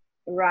will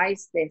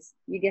rise this.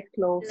 You get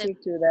closer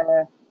to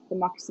the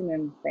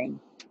maximum thing.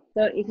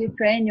 So if you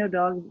train your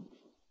dog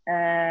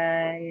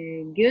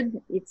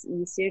good, it's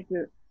easier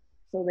to,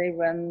 so they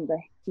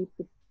keep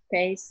the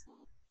pace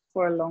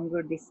for a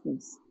longer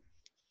distance.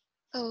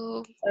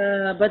 Oh,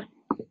 But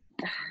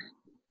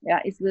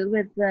yeah, it's a little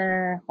bit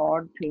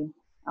hard to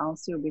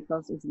answer,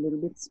 because it's a little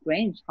bit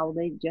strange how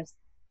they just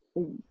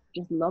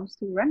loves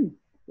to run.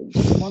 They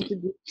just want to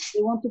do.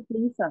 They want to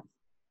please us.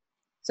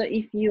 So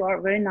if you are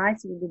very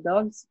nice with the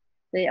dogs,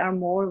 they are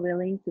more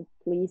willing to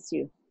please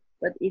you.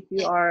 But if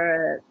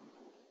you're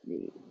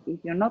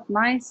not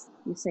nice,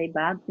 you say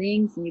bad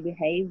things and you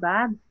behave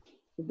bad,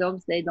 the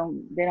dogs they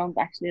don't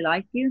actually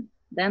like you.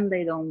 Then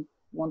they don't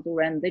want to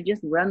run. They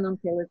just run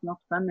until it's not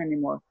fun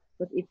anymore.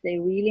 But if they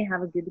really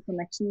have a good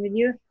connection with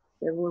you,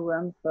 they will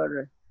run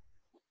further.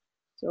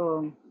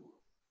 So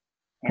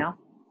yeah.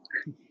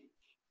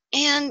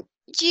 and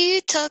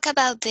you talk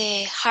about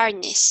the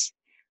harness.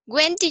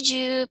 When did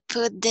you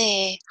put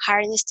the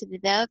harness to the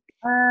dog?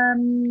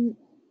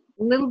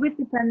 A little bit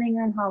depending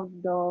on how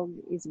the dog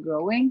is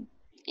growing,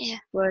 Yeah.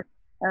 but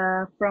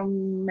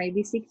from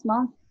maybe 6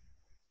 months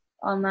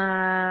on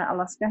a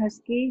Alaska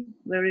Husky,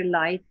 very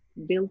light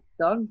built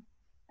dog,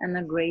 and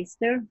a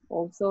Greyster,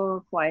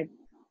 also quite.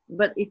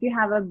 But if you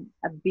have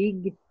a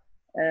big,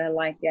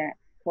 like a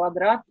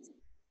Quadrat,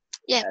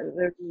 Yeah. a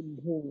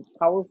very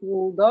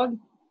powerful dog,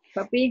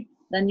 puppy,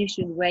 then you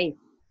should wait,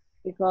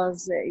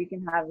 because you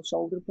can have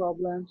shoulder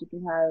problems, you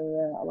can have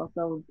a lot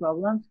of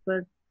problems.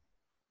 But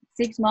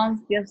 6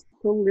 months, just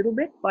pull a little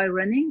bit by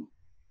running,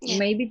 Yeah.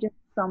 maybe just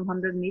some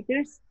 100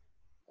 meters,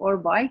 or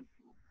bike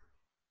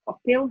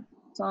uphill.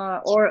 So,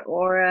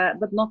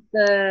 but not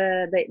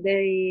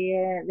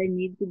they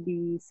need to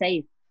be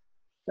safe.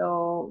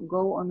 So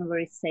go on a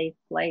very safe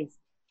place,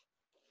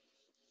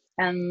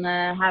 and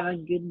have a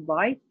good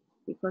bite,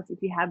 because if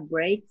you have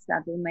brakes,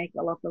 that will make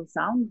a lot of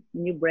sound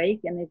when you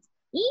brake, and it's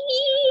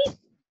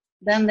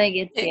then they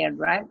get scared,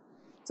 right?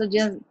 So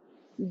just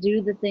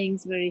do the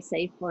things very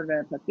safe for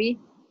the puppy,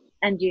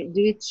 and you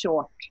do it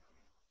short.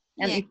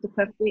 And Yeah. if the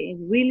puppy is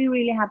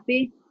really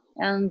happy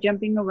and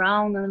jumping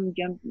around and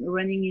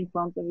running in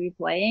front of you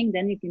playing,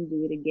 then you can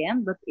do it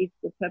again. But if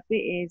the puppy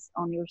is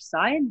on your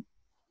side,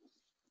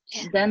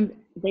 Yeah. then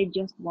they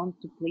just want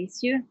to please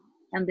you,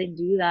 and they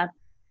do that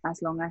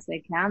as long as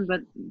they can.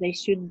 But they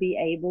should be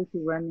able to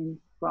run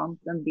in front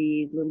and be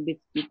a little bit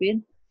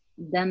stupid.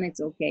 Then it's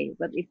okay.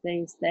 But if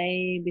they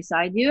stay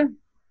beside you,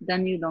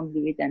 then you don't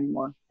do it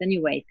anymore. Then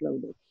you wait a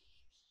little bit.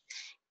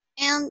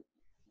 And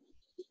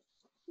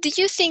do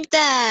you think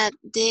that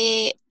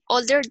the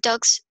older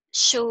dogs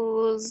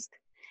should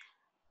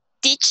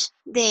teach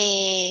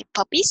the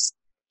puppies?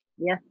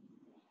 Yes,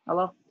 a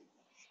lot.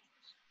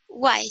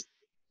 Why?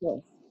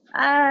 Yes.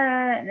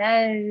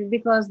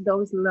 Because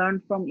dogs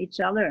learn from each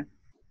other.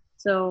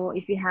 So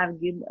if you have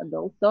good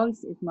adult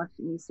dogs, it's much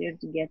easier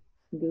to get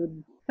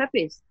good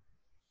puppies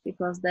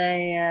because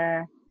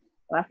hva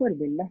er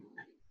forbildet?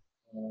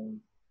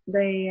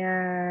 They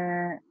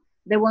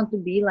they want to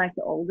be like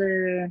the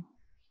older,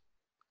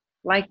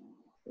 like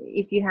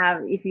if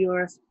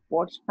you're a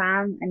sports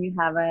fan and you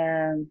have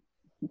hva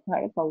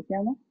er det kalt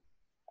igjen nå?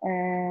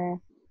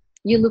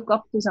 You look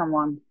up to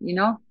someone, you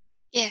know?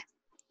 Yeah.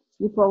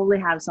 You probably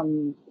have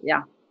some,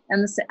 yeah.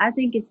 And I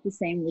think it's the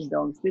same with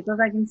dogs because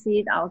I can see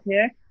it out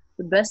here.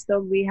 The best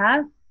dog we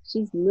have,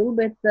 she's a little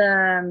bit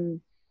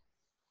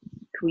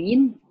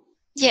queen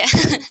Yeah.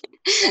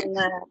 and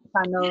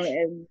kind of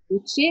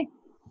bitchy,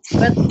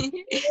 but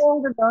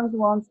all the dogs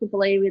wants to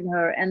play with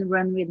her and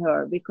run with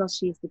her because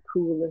she's the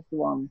coolest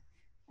one.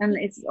 And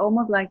it's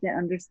almost like they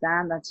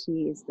understand that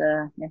she is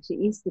the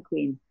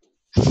queen.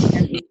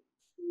 And if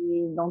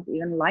we don't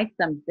even like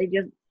them, they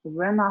just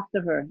run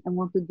after her and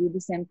want to do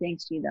the same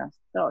things she does.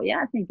 So yeah,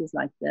 I think it's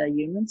like the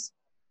humans.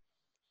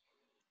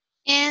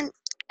 And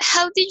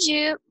how did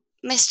you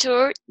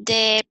measure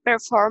the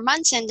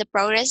performance and the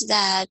progress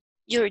that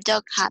your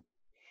dog had?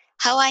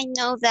 How I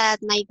know that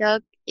my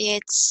dog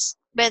is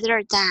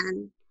better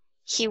than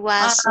he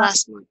was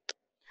last month?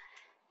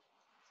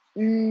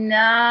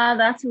 Nah,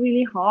 that's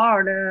really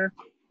hard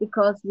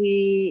because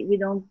we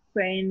don't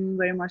train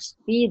very much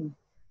speed.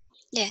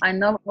 Yeah. I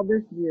know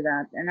others do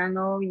that, and I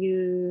know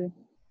you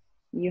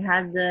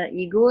had the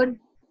Igor,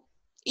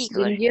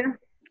 didn't you?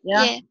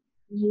 Yeah.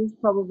 He's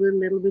probably a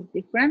little bit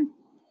different.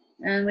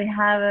 And we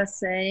have a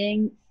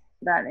saying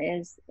that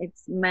is,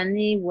 it's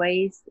many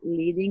ways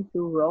leading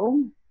to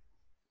Rome.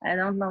 I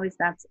don't know if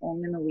that's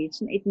only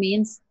Norwegian. It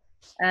means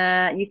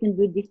you can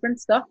do different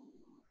stuff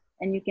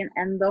and you can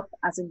end up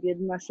as a good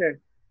musher.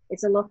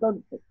 It's a lot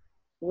of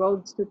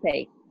roads to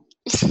take.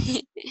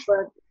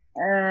 But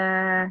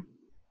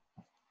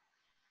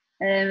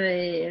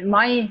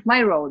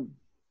my road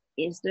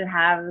is to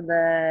have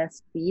the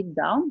speed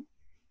down,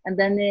 and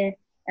then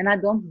and I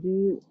don't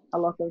do a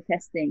lot of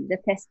testing. The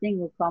testing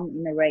will come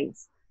in a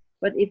race.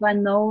 But if I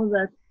know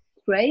the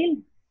trail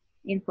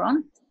in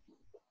front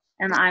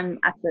and I'm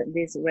at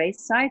this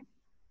race site,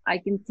 I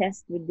can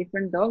test with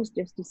different dogs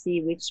just to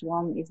see which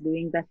one is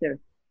doing better.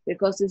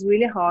 Because it's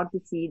really hard to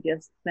see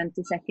just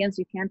 20 seconds.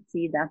 You can't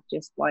see that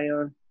just by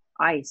your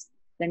eyes.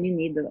 Then you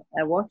need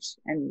a watch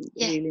and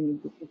you really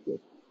need to put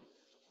it.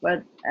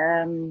 But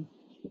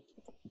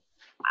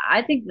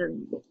I think that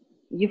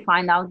you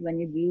find out when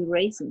you do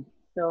racing.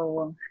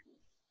 So,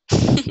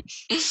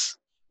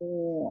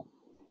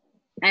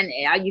 and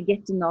you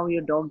get to know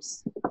your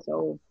dogs.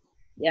 So,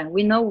 yeah,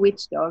 we know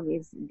which dog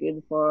is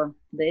good for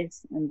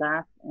this and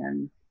that,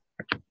 and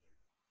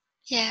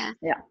yeah.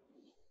 Yeah.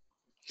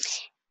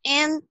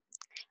 And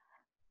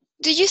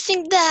do you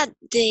think that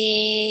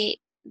the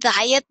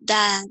diet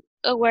that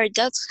our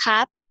dogs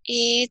have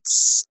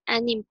is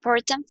an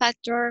important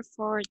factor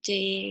for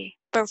the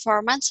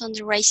performance on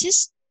the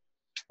races?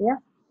 Yeah,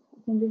 I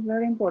think it's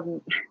very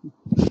important.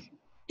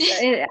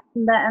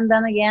 And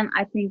then again,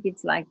 I think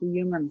it's like the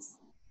humans.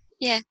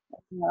 Yeah.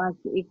 Like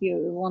if you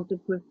want to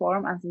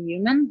perform as a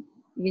human,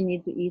 you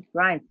need to eat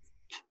right,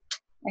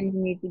 and you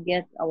need to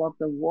get a lot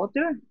of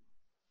water,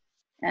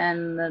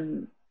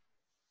 and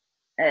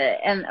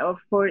of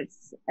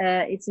course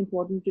it's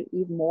important to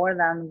eat more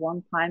than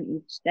one time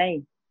each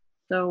day.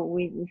 So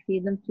we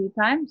feed them 2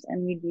 times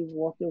and we give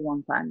water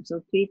 1 time.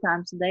 So 3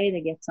 times a day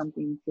they get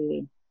something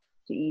to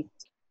eat.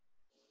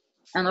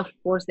 And of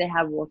course they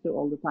have water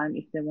all the time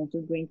if they want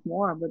to drink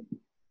more. But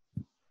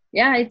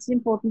yeah, it's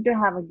important to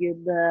have a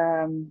good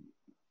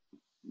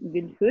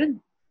food.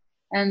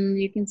 And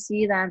you can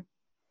see that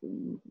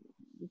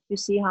if you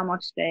see how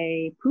much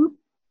they poop,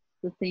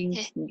 the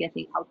things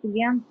getting out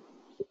again,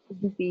 it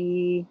shouldn't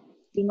be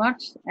too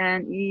much,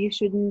 and you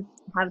shouldn't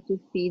have to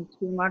feed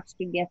too much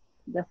to get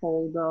the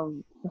hold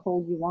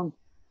you want.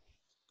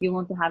 You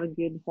want to have a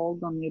good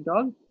hold on your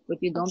dog,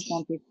 but you don't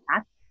want it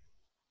fat.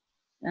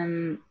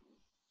 And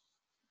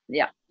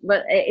yeah,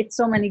 but it's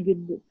so many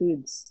good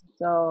foods.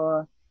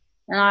 So,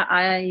 and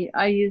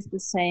I use the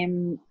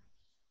same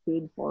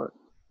food for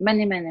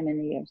many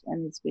years,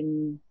 and it's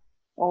been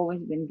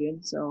always been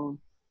good. So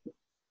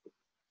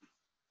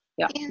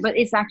yeah, but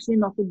it's actually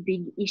not a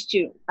big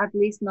issue, at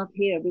least not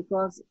here,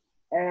 because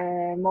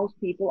most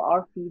people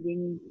are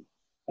feeding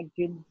a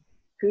good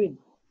food.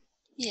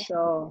 Yeah.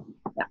 So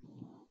yeah.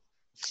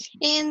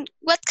 And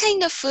what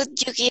kind of food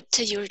do you give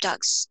to your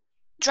dogs?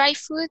 Dry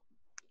food,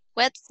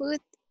 wet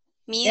food,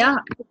 meal? Yeah,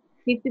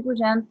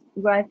 50%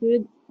 dry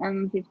food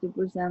and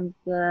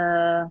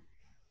 50%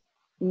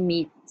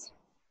 meat.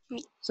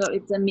 So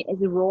it's a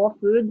raw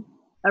food,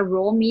 a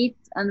raw meat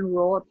and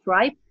raw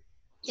tripe.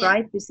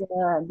 Tripe is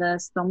the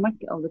stomach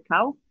of the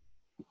cow.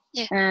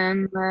 Yeah.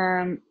 And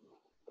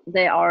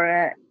they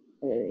are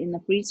in the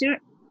freezer.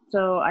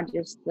 So I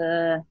just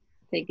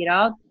take it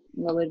out.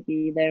 Will it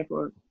be there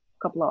for a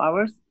couple of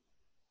hours?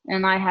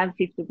 And I have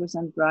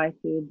 50% dry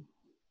food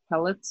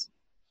pellets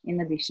in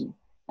addition,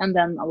 and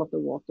then a lot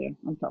of water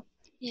on top.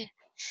 Yeah.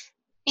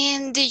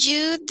 And do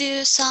you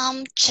do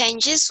some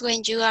changes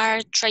when you are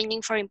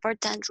training for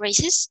important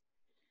races?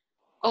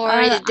 Or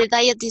Uh, the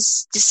diet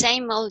is the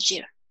same all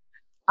year?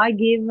 I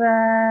give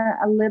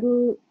a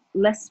little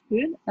less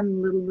food and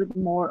a little bit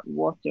more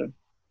water.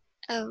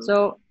 Oh,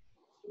 So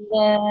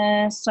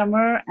the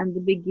summer and the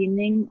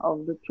beginning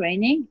of the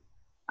training,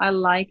 I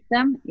like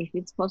them, if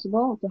it's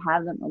possible, to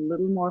have them a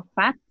little more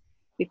fat,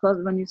 because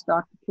when you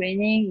start the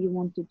training, you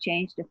want to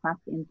change the fat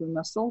into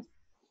muscles.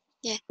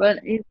 yeah, But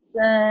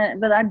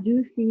I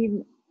do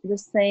feel the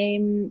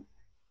same,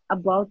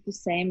 about the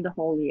same the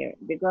whole year,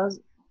 because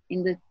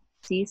in the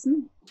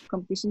season,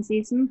 competition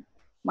season,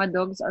 my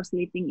dogs are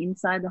sleeping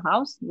inside the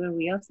house where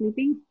we are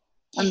sleeping,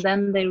 yeah, and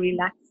then they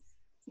relax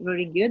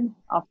very good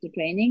after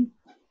training.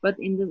 But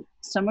in the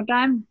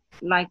summertime,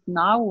 like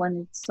now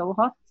when it's so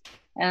hot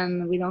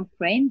and we don't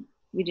train,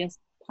 we just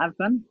have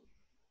fun.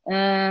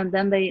 And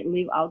then they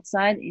live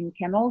outside in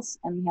kennels,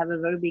 and we have a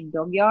very big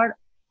dog yard,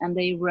 and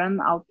they run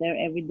out there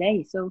every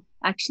day. So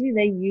actually,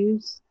 they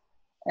need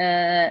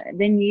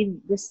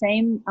the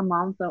same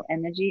amount of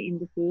energy in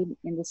the food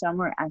in the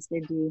summer as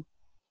they do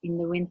in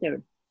the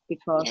winter,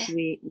 because yeah,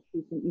 we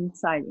keep them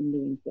inside in the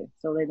winter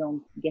so they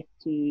don't get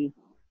too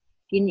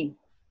skinny.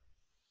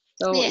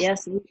 So yeah.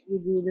 yes, we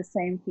do the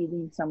same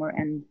feeding summer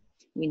and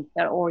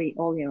winter, or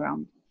all year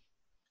round.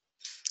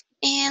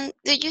 And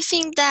do you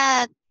think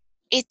that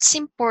it's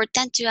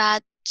important to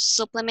add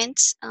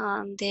supplements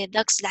on the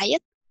dog's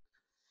diet?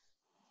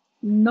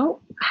 No,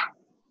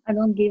 I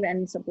don't give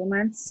any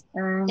supplements.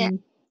 Yeah,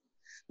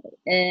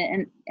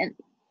 And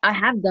I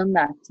have done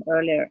that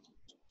earlier.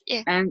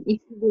 yeah, And if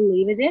you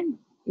believe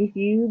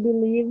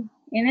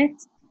in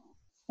it,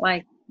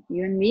 like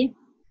you and me,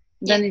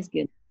 yeah, then it's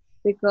good,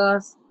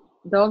 because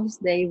dogs,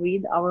 they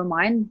read our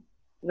mind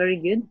very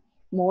good,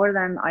 more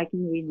than I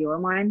can read your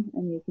mind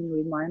and you can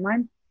read my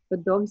mind.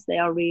 But dogs, they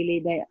are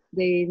really,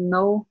 they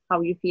know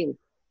how you feel,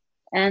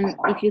 and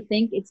if you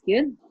think it's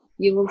good,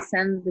 you will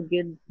send the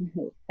good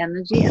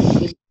energy and the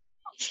good.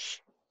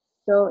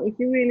 So if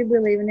you really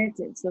believe in it,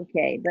 it's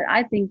okay. But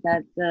I think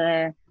that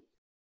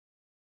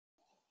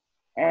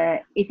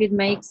if it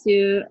makes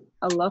you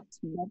a lot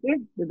better,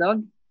 the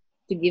dog,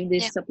 to give yeah.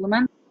 this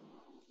supplement,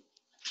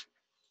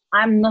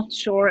 I'm not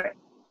sure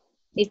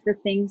if the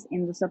things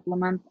in the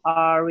supplement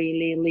are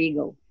really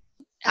legal.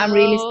 I'm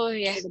really Oh,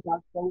 yeah, scared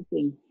about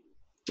doping.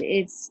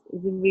 It's a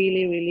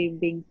really, really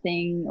big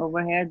thing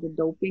over here, the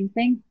doping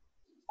thing.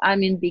 I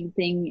mean, big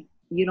thing,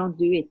 you don't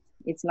do it.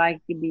 It's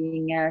like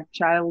being a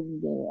child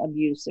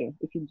abuser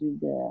if you do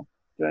the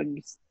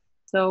drugs.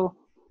 So,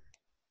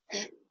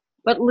 yeah,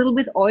 but a little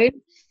bit oil,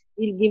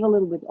 we'll give a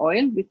little bit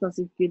oil because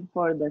it's good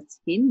for the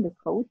skin, the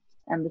coat,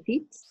 and the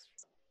feet.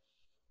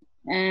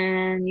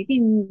 And you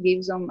can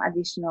give some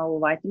additional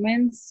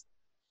vitamins.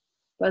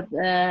 But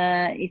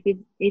if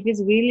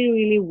it's really,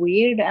 really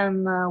weird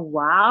and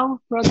wow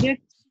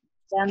project,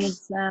 then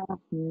it's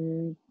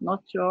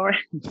not sure.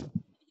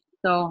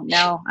 So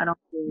no, I don't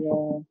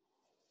feel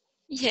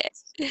yeah.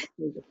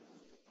 uh,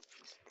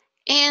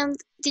 And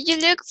did you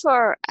look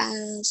for a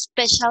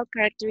special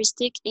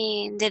characteristic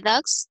in the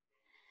dogs?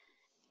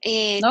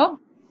 Uh, no.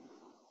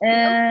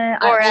 no?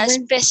 I Or a always,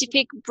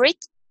 specific breed?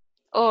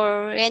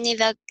 Or any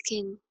dog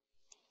can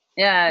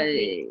yeah.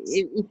 breed?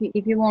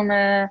 If you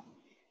wanna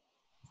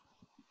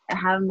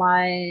have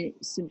my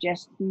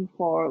suggestion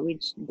for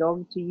which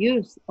dog to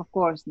use, of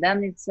course,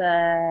 then it's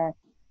a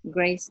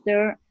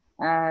Greister,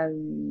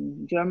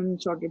 German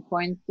Shorter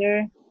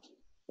Pointer,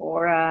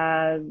 or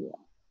a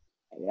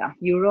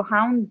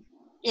Eurohound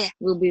Yeah.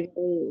 will be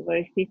very,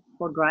 very fit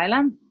for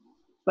dryland.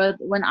 But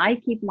when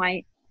I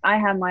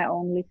have my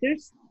own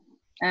litters,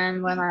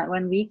 and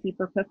when we keep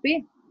a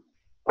puppy,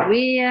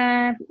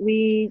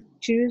 we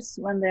choose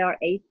when they are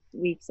 8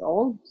 weeks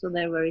old, so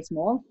they're very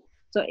small.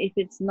 So if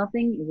it's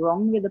nothing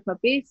wrong with the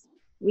puppies,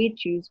 we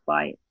choose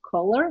by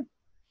color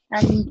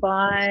and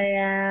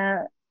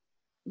by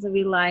so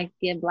we like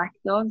black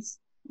dogs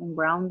and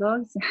brown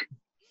dogs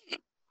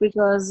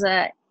because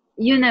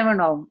you never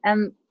know,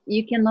 and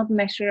you cannot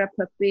measure a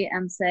puppy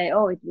and say,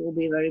 oh, it will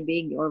be very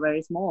big or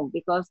very small,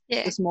 because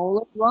Yeah. the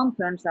smallest one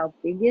turns out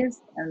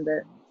biggest and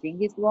the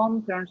biggest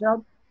one turns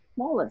out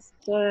smallest.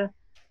 So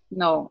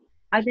no,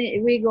 I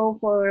think we go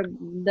for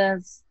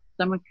the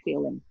stomach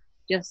feeling.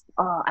 Just,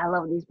 oh, I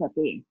love this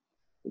puppy,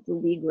 it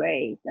will be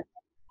great, and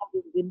have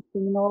these good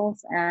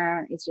signals,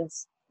 and it's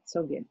just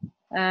so good.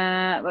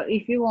 But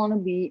if you want to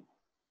be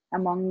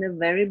among the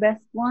very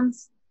best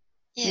ones,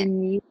 Yeah. you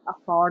need a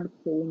hard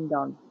pulling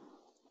dog.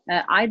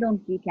 I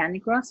don't do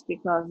canicross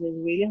because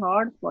it's really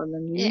hard for the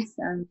Yeah. knees,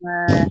 and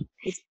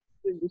it's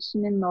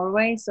tradition in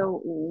Norway,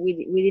 so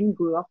we didn't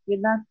grow up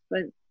with that.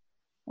 But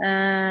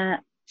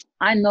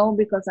I know,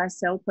 because I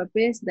sell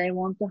puppies, they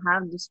want to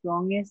have the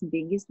strongest,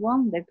 biggest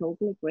one. They're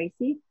totally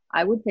crazy.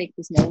 I would take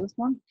the smallest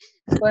one,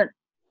 but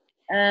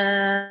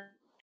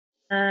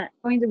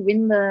going to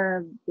win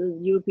the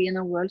European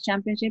or World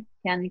Championship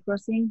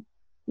canicrossing,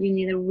 you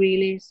need a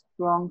really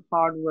strong,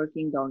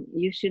 hard-working dog.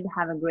 You should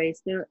have a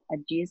Greyster, a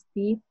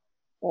GSP,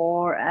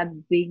 or a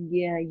big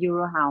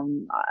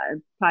Eurohound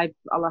type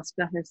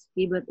Alaska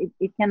Husky, but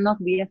it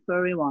cannot be a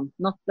furry one,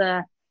 not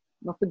the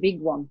big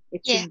one.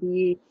 It Yeah. should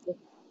be the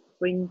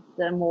sprint,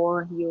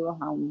 more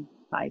Eurohound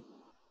type.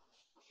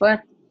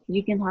 But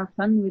you can have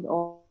fun with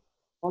all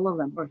of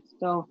them.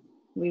 So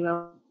we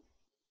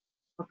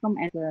welcome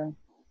and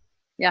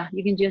yeah,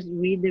 you can just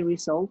read the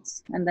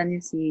results and then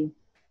you see.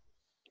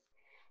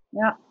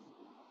 Yeah,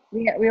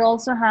 we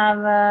also have,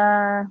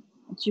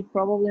 as you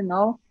probably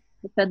know,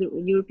 the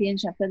European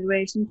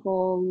Federation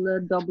called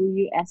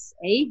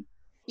WSA,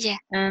 Yeah.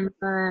 and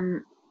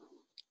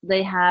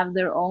they have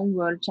their own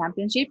world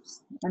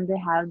championships and they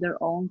have their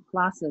own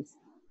classes.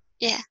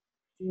 Yeah.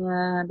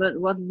 But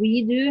what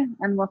we do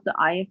and what the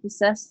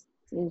IFSS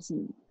is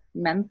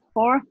meant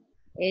for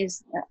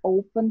is an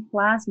open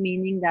class,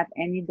 meaning that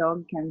any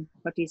dog can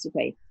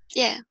participate.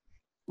 Yeah.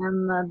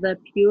 And the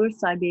pure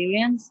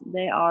Siberians,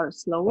 they are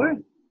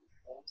slower.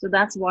 So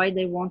that's why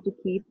they want to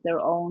keep their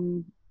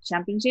own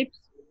championships,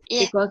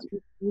 Yeah. because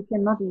you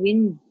cannot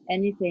win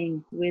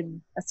anything with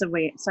a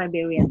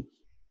Siberian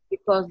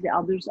because the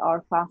others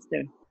are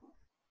faster.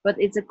 But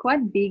it's a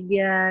quite big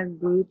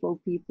group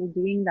of people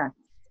doing that.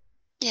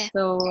 Yeah.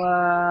 So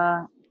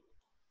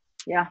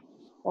yeah,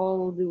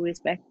 all due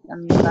respect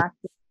and that.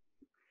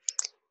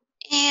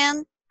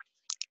 And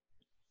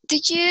do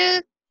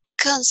you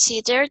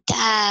consider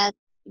that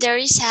there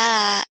is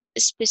a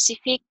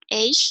specific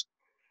age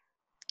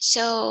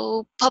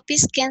so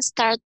puppies can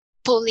start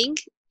pulling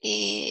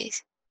the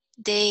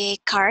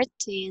cart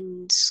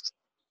in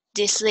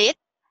the sled?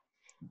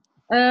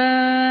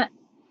 Uh,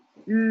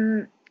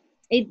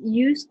 it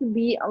used to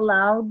be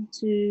allowed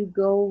to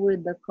go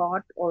with a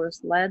cart or a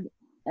sled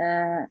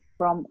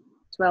from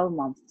 12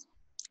 months.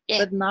 Yeah.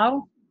 But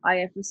now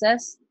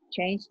IFSS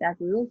changed that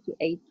rule to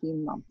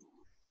 18 months.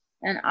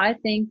 And I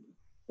think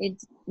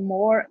it's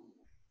more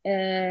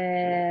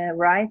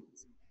right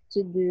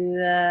to do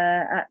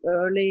an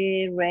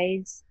early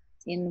race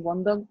in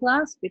one dog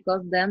class,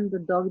 because then the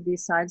dog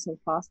decides how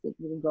fast it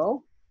will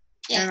go.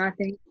 Yeah. And I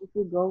think if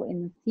you go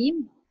in a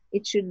team,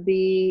 you should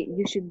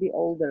be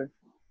older.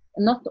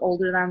 Not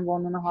older than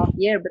 1.5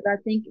 years, but I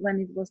think when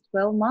it was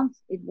 12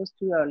 months, it was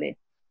too early.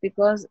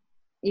 Because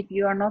if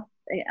you are not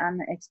an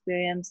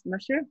experienced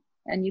musher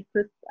and you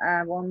put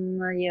a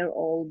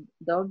 1-year-old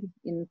dog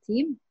in a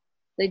team,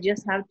 they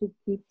just have to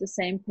keep the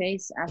same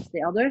pace as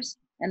the others,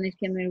 and it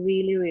can be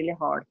really, really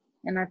hard.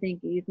 And I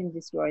think you can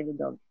destroy the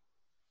dog.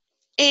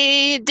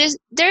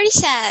 There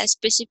is a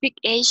specific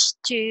age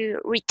to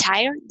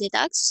retire the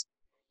dogs,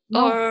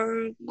 No,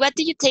 or what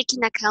do you take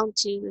in account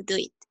to do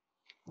it?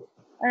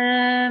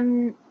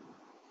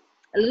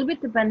 a little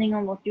bit depending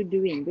on what you're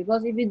doing.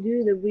 Because if you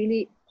do the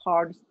really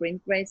hard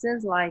sprint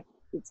races, like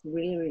it's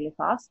really, really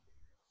fast,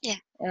 Yeah.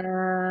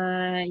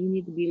 you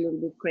need to be a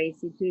little bit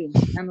crazy too.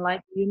 And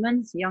like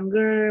humans,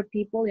 younger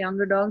people,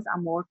 younger dogs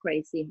are more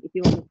crazy if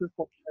you want to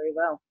perform very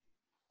well.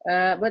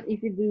 But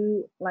if you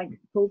do like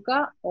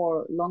polka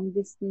or long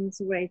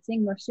distance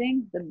racing,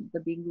 mushing, the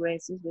big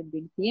races with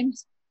big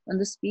teams, when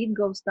the speed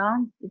goes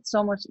down, it's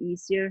so much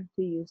easier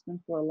to use them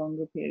for a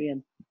longer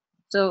period.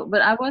 So,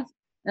 but I was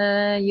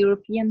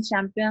European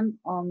champion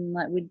on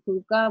with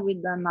polka with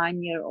a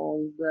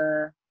 9-year-old.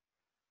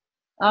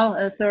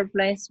 Third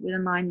place with a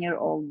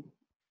 9-year-old.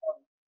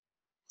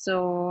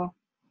 So,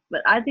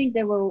 but I think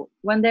they will,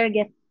 when they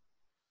get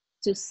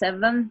to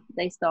 7,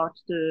 they start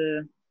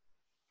to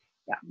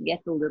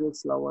get a little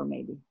slower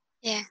maybe.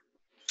 Yeah.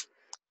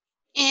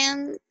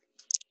 And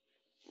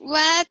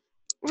what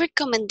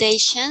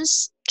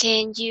recommendations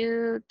can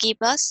you give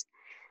us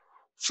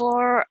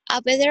for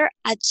a better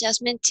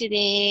adjustment to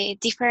the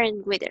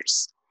different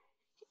weathers?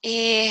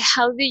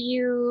 How do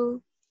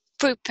you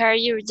prepare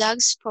your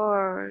dogs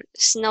for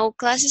snow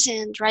classes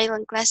and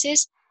dryland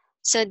classes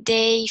so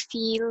they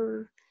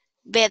feel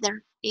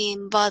better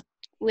in both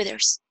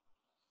weathers?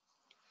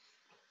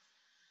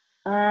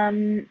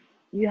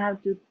 You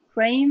have to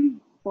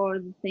train for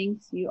the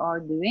things you are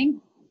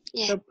doing.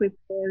 Yeah. So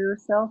prepare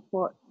yourself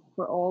for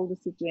all the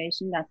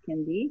situation that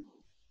can be.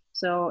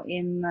 So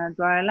in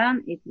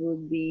dryland, it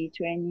would be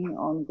training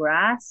on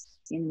grass,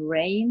 in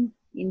rain,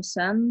 in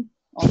sun,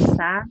 on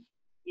sand,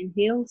 in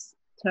hills,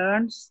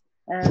 turns,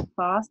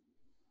 fast,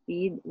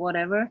 speed,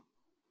 whatever.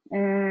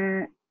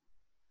 And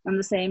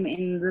the same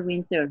in the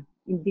winter,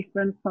 in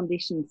different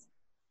conditions.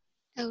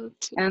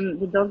 Okay. And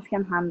the dogs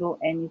can handle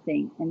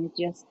anything, and it's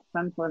just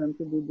fun for them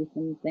to do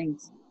different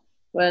things.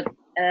 But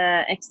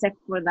except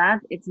for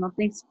that, it's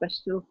nothing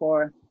special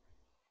for.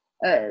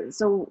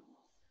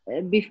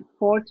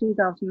 Before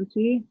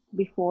 2003,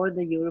 before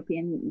the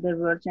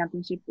World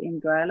Championship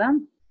in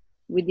dryland,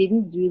 we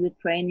didn't do the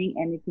training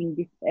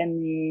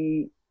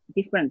any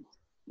different.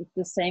 It's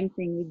the same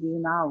thing we do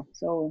now.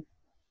 So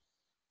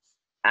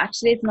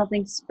actually, it's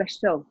nothing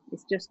special.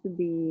 It's just to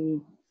be.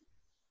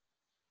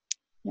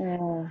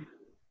 Good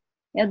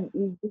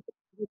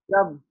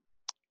job.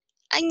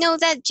 I know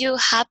that you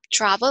have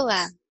traveled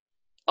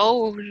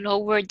all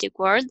over the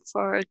world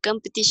for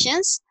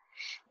competitions.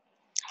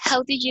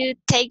 How do you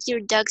take your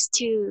dogs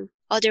to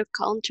other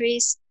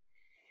countries?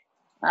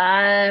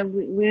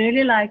 We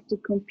really like to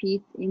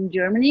compete in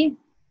Germany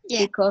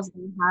Yeah. because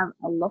we have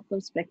a lot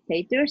of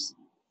spectators,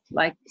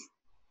 like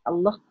a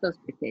lot of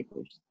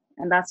spectators,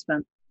 and that's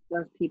fun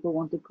because people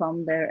want to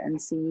come there and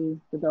see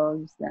the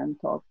dogs and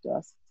talk to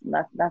us.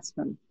 That's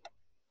fun.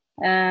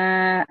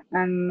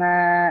 And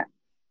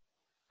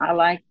I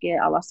like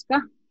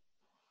Alaska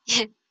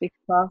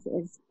because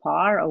it's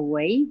far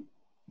away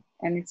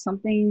and it's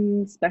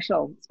something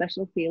special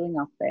feeling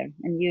up there.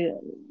 And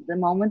the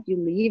moment you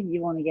leave,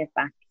 you want to get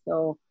back.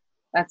 So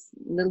that's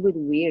a little bit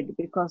weird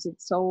because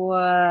it's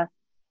so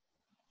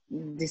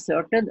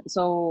deserted,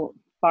 so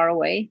far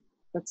away,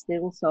 but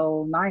still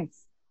so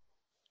nice.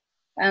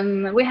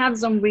 And we had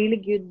some really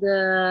good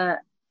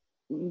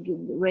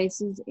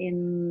races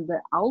in the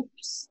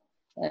Alps,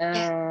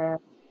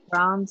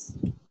 France,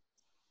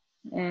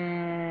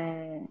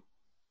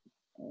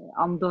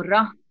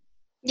 Andorra.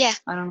 Yeah.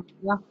 I don't know.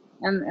 Yeah.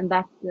 And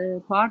that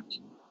part,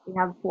 we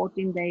have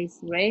 14 days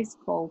race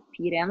called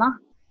Pirena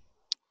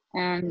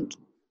and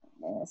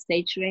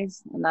stage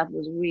race, and that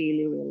was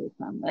really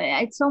fun.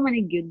 It's so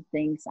many good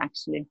things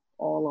actually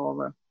all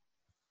over.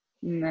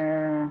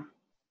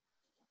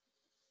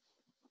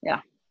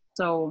 Yeah.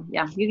 So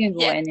yeah, you can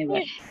go Yeah.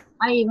 anywhere.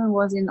 I even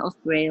was in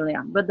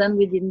Australia, but then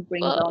we didn't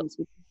bring Wow. dogs.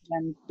 We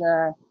went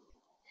to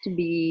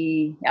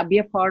be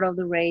a part of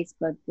the race,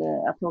 but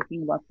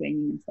talking about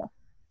training and stuff.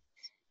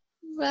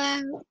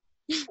 Wow.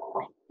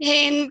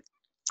 And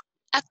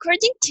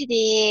according to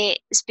the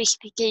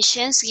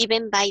specifications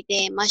given by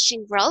the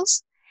machine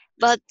rules,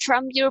 but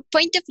from your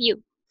point of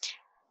view,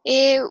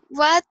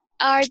 what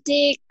are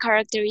the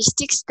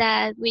characteristics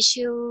that we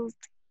should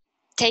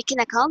take in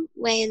account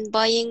when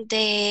buying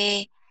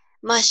the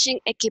machine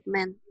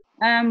equipment?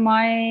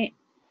 My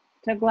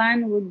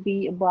tagline would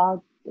be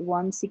about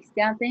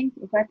 160, I think.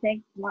 If I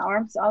take my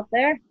arms out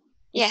there,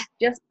 Yeah.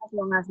 just as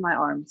long as my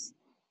arms.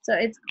 So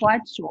it's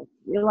quite short.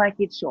 You like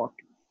it short.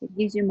 It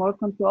gives you more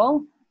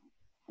control.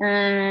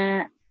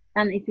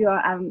 And if you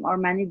are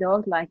many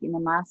dogs, like in a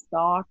mass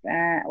start,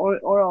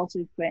 or also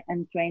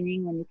in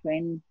training, when you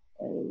train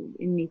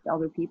and meet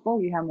other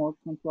people, you have more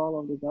control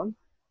of the dog.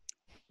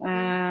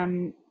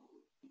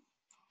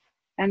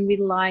 And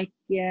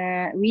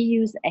we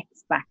use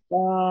X-Back.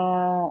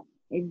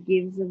 It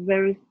gives a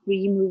very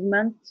free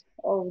movement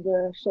of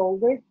the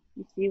shoulder.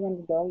 You see when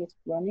the dog is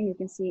running, you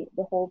can see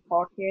the whole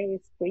part here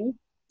is free,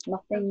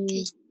 nothing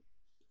Okay.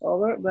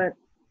 over. But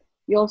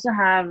you also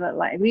have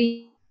like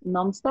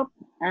non-stop,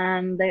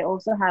 and they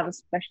also have a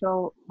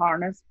special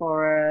harness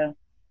for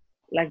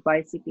like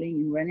bicycling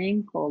and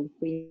running called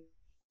free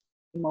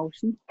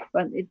motion.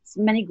 But it's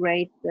a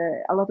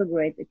lot of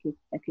great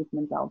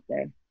equipment out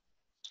there.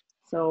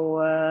 So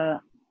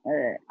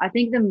I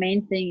think the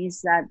main thing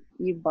is that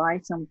you buy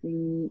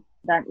something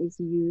that is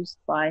used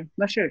by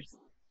mushers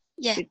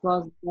Yeah.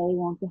 because they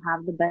want to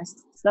have the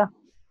best stuff.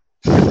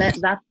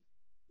 And that's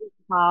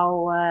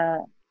how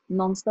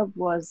Nonstop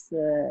was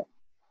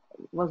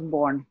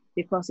born,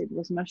 because it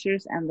was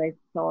mushers and they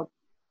thought,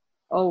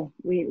 oh,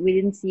 we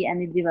didn't see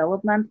any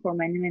development for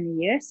many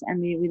years,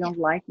 and we don't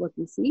like what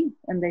we see,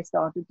 and they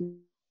started to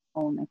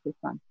own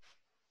equipment.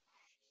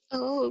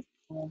 Oh.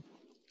 Yeah.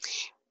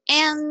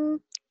 And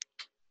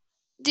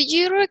do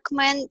you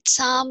recommend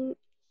some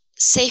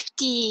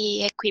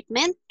safety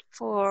equipment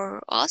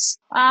for us?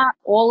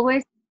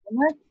 Always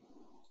helmet,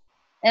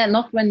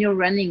 not when you're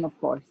running, of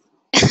course.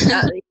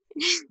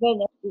 But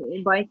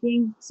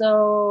biking,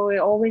 so I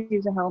always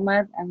use a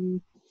helmet,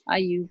 and I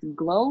use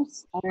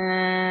gloves.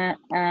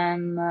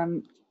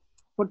 And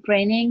for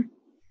training,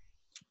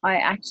 I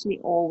actually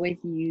always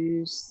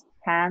use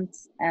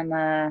pants and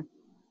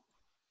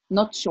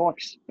not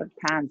shorts, but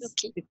pants.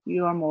 Okay. If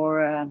you are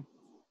more,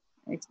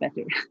 it's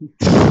better.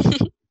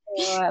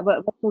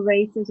 But for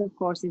races, of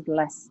course, it's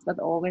less. But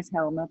always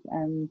helmet,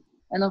 and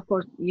of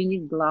course you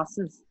need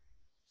glasses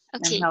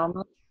and Okay.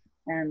 helmet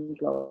and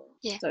gloves.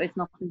 Yeah. So it's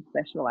nothing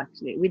special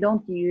actually. We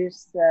don't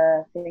use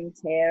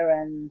things here,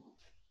 and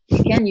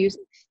you can use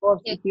it. Of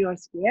course, Yeah. if you are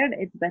scared,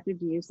 it's better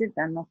to use it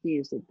than not to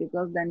use it,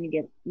 because then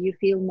you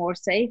feel more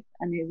safe,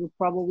 and you will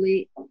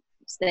probably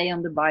stay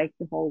on the bike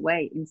the whole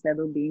way instead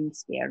of being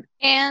scared.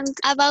 And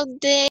about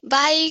the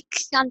bike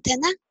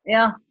antenna?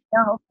 Yeah,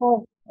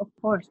 of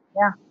course,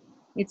 yeah.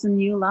 It's a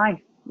new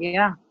life.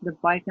 Yeah, the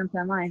bike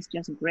antenna is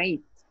just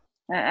great.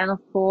 And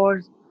of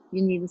course,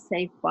 you need a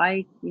safe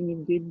bike, you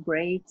need good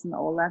brakes and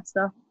all that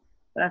stuff.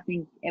 But I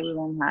think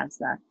everyone has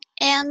that.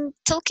 And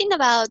talking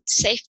about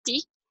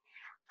safety,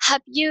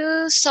 have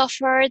you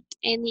suffered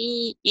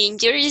any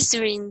injuries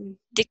during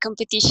the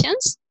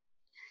competitions?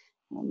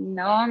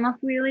 No, not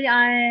really.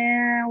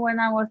 When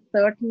I was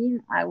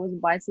 13, I was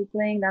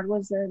bicycling. That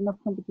was not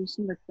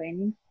competition, but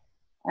training.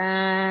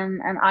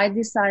 And I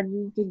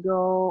decided to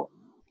go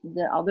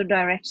the other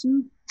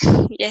direction.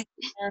 Yeah.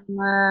 And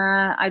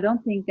I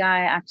don't think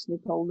I actually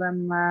told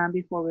them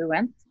before we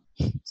went.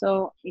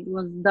 So it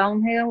was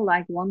downhill,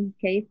 like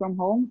 1K from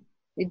home,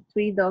 with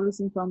 3 dogs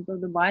in front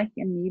of the bike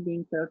and me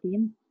being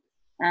 13.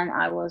 And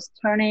I was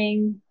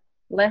turning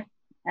left,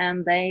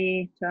 and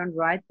they turned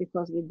right,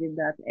 because we did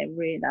that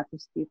that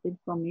was stupid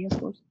from me, of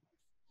course.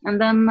 And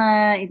then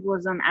it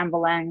was an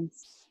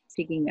ambulance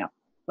picking me up,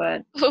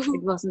 but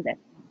it wasn't that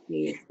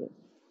serious.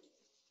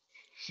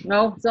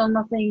 No, so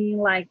nothing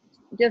like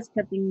just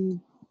cutting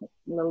a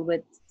little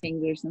bit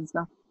fingers and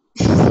stuff.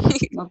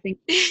 Nothing.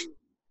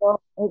 So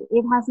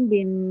it hasn't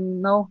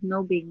been no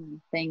big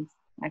things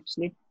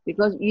actually,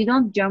 because you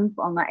don't jump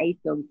on an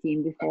 8-dog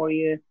team before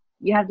you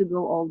have to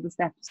go all the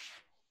steps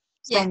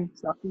Yeah. from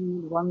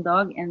starting with one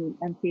dog and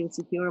feel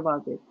secure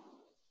about it.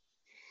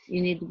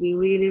 You need to be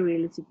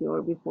really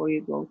secure before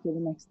you go to the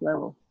next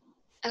level.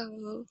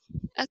 Oh,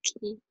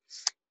 okay.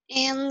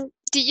 And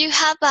do you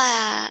have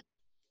a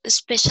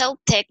special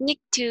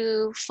technique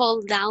to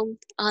fall down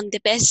on the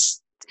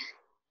best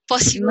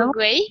possible No,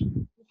 way?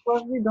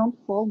 because we don't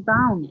fall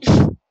down.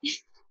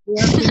 We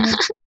are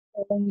finished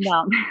falling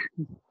down.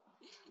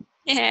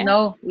 Yeah.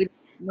 No,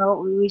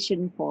 we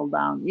shouldn't fall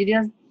down.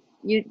 You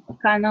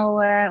kind of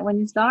when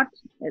you start,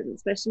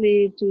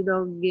 especially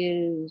 2-dog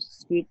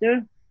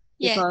scooter,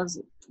 Yeah.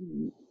 because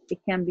it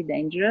can be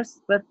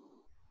dangerous. But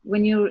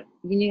when you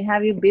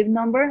have your bib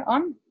number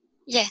on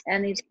Yeah.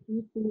 and it's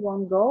 3, 2,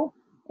 1, go,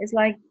 it's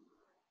like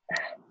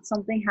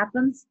something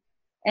happens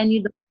and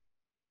you don't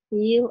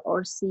feel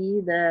or see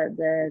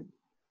the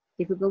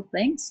difficult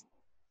things,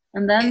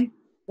 and Yeah. then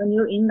when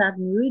you're in that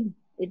mood,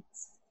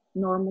 it's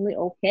normally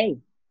okay.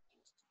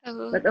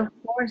 Oh, But of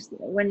course,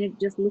 when you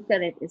just look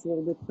at it, it's a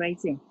little bit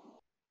crazy.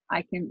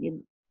 I can eat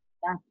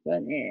that,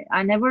 but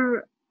I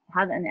never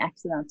had any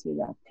accidents with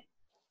that.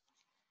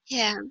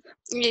 yeah.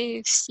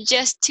 It's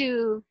just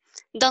to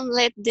don't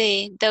let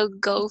the dog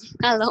go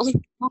alone.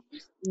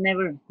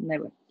 Never.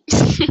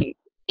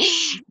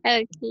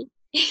 Okay.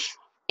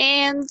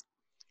 And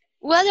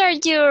what are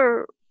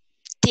your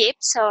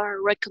tips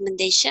or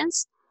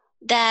recommendations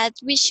that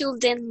we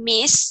shouldn't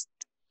miss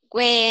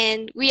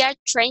when we are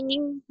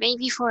training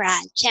maybe for a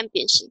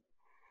championship?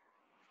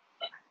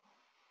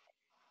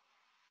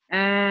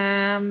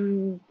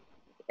 Um,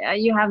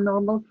 you have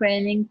normal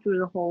training through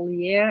the whole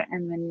year,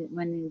 and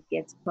when it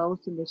gets close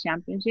to the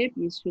championship,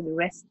 you should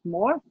rest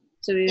more.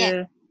 So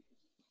Yeah.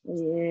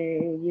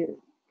 you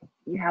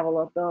have a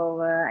lot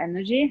of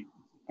energy,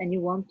 and you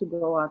want to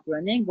go out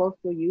running, both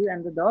for you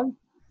and the dog.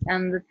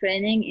 And the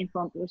training in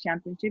front of the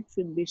championship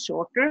should be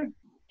shorter,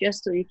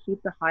 just so you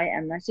keep the high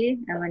energy.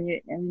 And when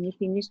you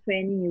finish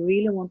training, you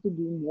really want to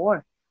do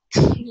more.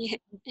 Yeah.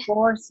 Of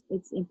course,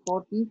 it's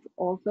important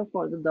also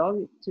for the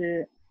dog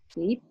to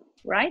sleep,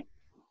 right?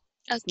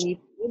 Okay.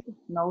 Sleep good,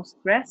 no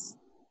stress.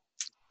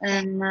 Yeah.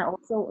 And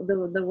also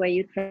the way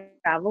you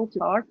travel to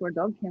start for a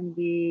dog can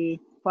be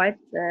quite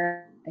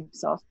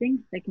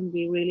exhausting. They can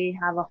be really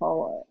have a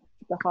whole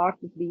the heart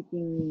is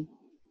beating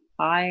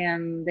high,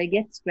 and they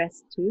get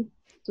stressed too.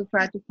 So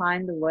try to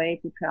find a way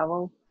to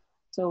travel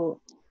so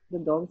the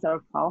dogs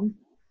are calm.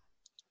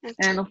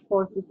 And Okay. of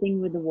course, the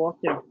thing with the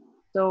water.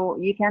 So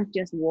you can't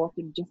just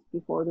water just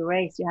before the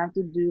race. You have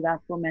to do that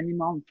for many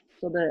months,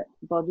 so the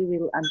body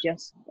will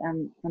adjust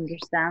and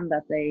understand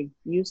that they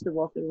use the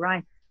water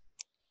right.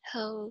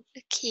 Oh,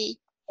 okay.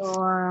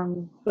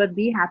 So, but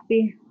be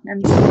happy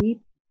and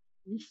sleep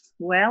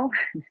well,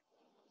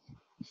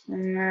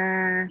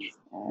 and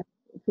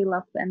fill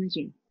up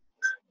energy.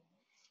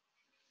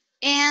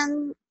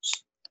 And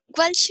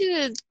what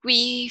should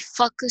we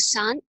focus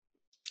on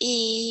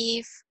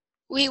if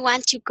we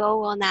want to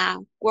go on a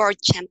world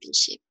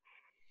championship?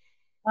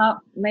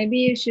 Maybe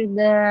you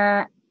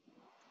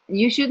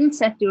shouldn't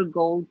set your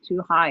goal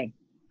too high,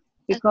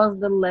 because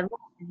the level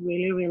is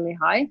really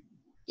high.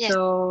 Yeah.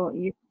 So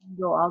you can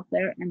go out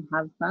there and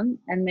have fun,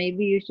 and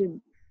maybe you should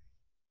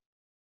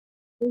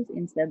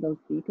instead of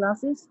 3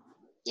 classes,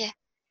 Yeah.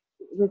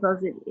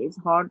 because it is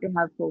hard to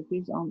have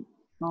focus on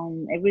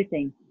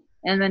everything.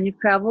 And when you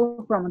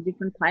travel from a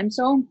different time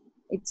zone,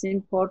 it's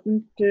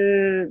important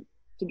to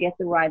get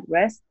the right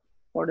rest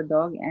for the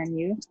dog and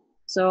you.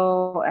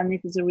 So, and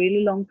if it's a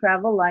really long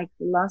travel, like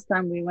the last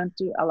time we went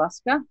to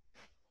Alaska,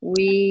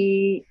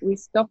 we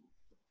stopped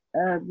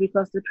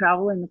because the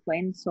travel in the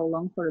plane is so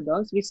long for the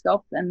dogs. We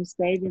stopped and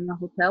stayed in a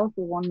hotel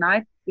for one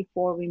night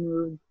before we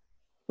moved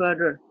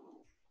further.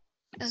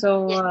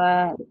 So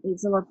Yeah.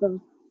 it's a lot of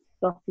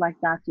stuff like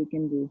that you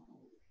can do.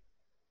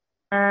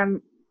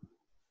 Um,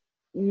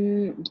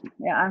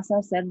 yeah, as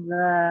I said,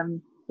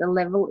 the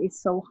level is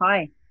so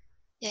high,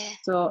 Yeah.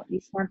 so you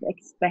can't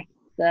expect.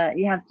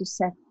 You have to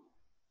set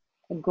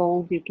a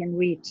goal you can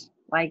reach.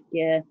 Like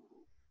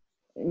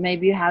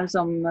maybe you have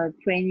some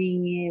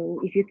training.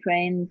 If you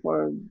train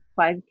for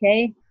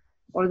 5K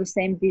or the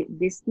same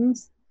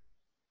distance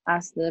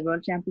as the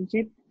World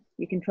Championship,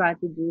 you can try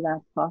to do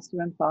that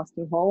faster and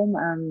faster home,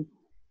 and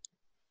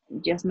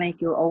just make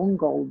your own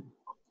goal,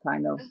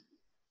 kind of.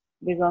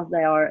 Because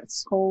they are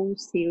so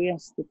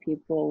serious, the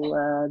people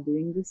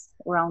doing this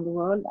around the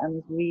world, and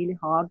it's really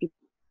hard to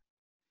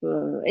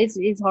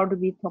it's hard to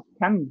be top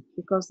 10,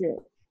 because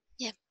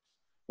Yeah.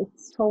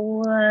 it's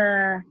so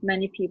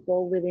many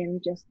people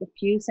within just a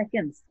few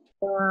seconds.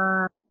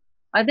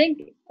 I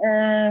think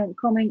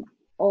coming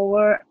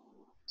over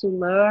to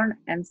learn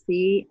and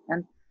see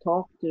and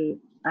talk to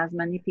as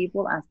many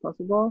people as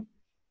possible,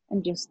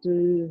 and just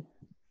to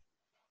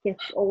get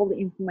all the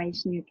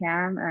information you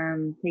can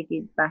and take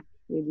it back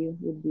with you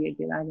would be a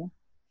good idea.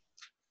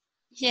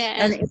 Yeah.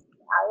 And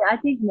I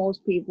think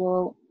most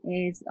people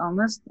is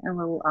honest and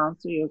will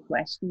answer your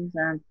questions.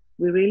 And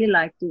we really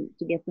like to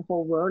get the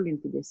whole world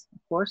into this, of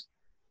course.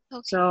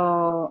 Okay.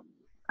 So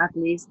at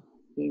least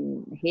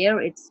in here,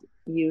 it's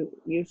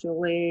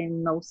usually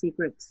no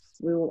secrets.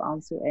 We will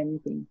answer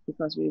anything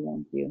because we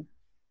want you.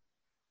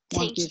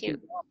 Thank to you.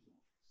 know.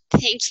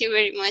 Thank you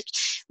very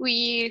much.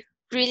 We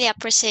really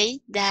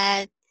appreciate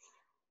that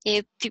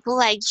people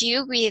like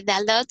you with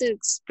a lot of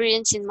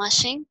experience in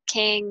motion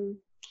can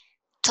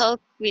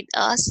talk with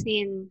us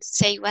and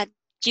say what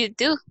you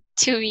do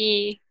to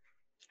be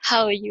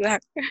how you are.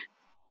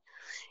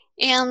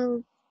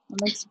 And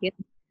That's good.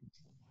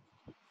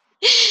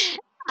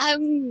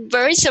 I'm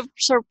very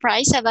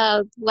surprised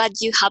about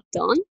what you have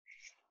done.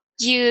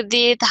 You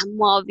did a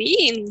movie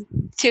in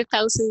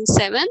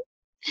 2007,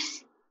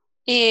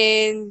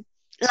 and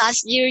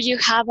last year you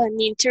have an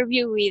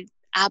interview with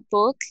a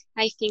book.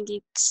 I think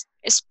it's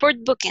a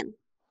sport booking.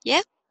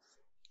 Yeah.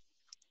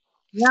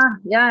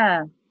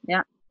 Yeah.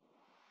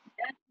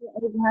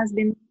 It has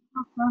been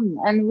so fun,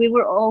 and we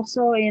were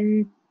also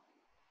in.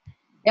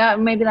 Yeah,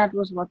 maybe that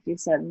was what you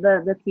said.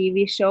 The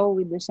TV show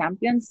with the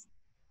champions,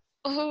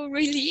 Oh,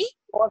 really?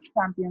 sport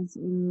champions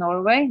in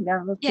Norway.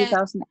 That was Yeah.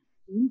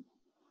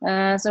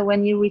 2018. So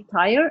when you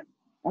retire,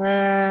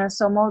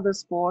 some of the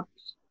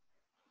sports,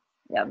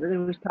 yeah, the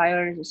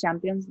retired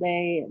champions,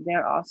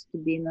 they're asked to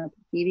be in a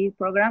TV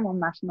program on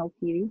national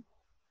TV.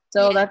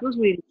 So Yeah. that was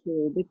really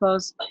cool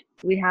because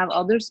we have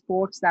other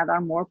sports that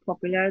are more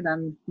popular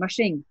than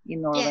mushing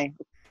in Norway.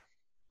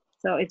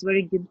 So it's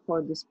very good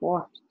for the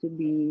sport to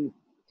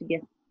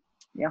get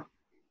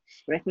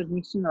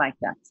recognition like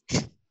that.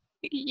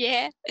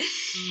 Yeah.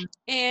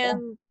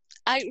 And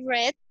I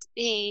read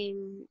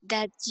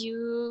that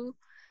you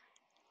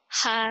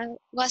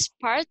was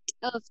part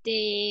of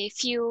the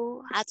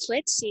few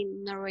athletes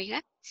in Norway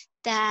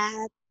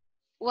that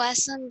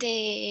was on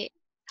the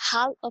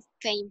Hall of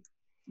Fame,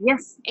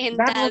 Yes, and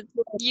that was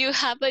that you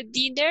have a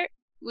dinner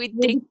with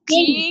with the the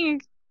king.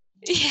 king.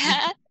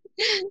 Yeah.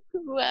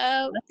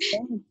 Wow. That's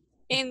great.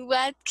 And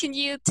what can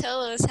you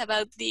tell us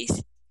about this?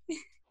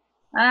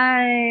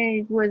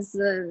 I was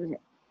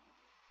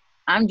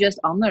I'm just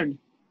honored.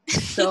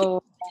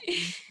 So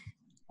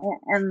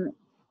and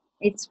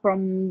it's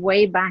from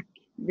way back.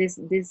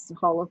 This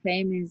Hall of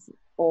Fame is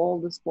all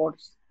the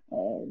sports,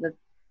 the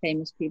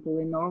famous people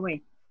in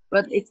Norway,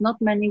 but it's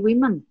not many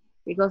women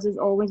because it's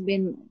always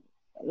been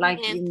like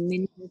Man. in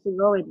many years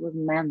ago it was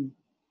men.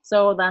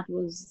 So that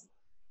was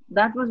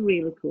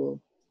really cool.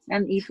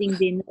 And eating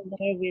dinner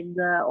there with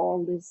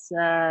all this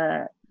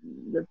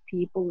the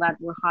people that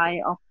were high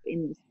up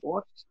in the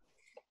sport.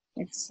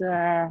 It's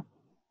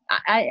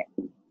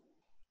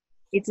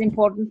it's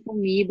important for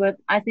me, but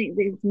I think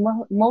it's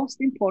most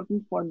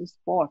important for the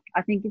sport.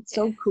 I think it's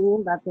so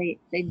cool that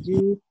they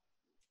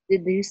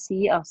do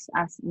see us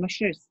as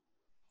mushers,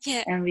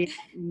 Yeah. and we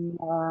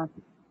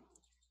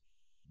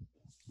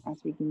as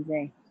we can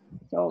say.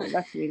 So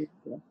that's really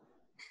cool.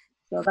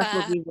 So that's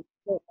what Wow. we want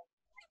to show.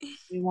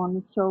 We want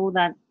to show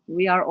that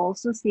we are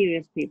also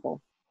serious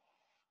people.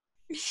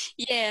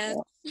 Yeah.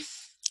 So,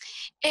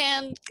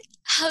 And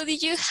how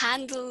did you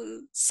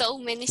handle so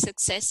many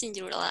success in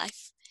your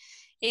life?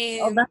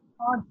 oh, that's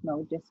hard.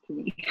 No, just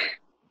kidding.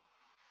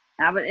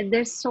 Yeah, but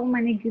there's so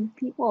many good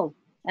people,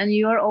 and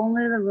you are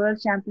only the world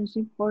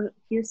championship for a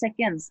few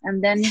seconds,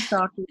 and then you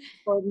start to look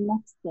for the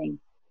next thing.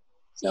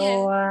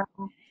 Yeah.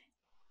 So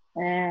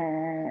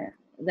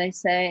they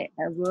say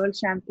a world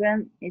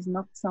champion is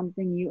not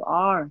something you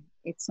are;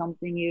 it's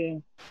something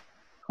you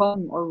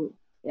come or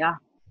yeah.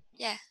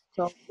 Yeah.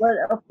 So, but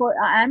of course,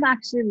 I'm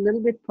actually a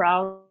little bit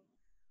proud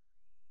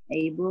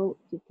able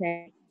to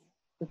take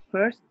the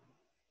first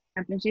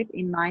championship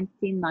in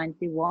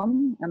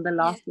 1991 and the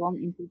Yeah. last one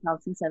in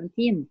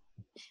 2017.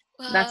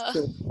 That's Wow.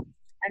 cool.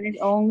 And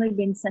it's only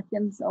been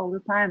seconds all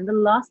the time. The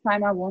last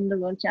time I won the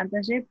world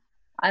championship,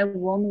 I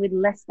won with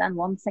less than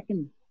 1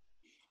 second.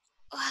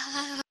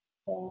 Wow.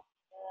 So,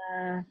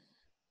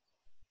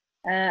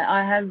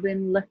 I have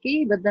been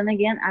lucky, but then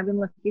again, I've been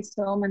lucky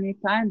so many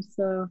times.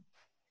 So,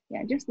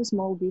 yeah, just a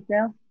small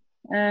detail.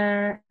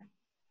 I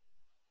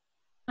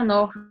don't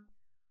know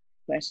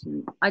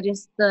question.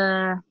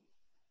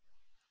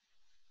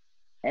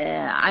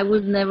 I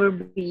would never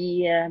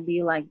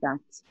be like that.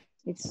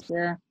 It's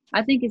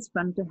I think it's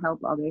fun to help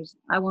others.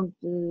 I want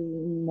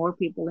more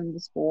people in the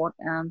sport,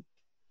 and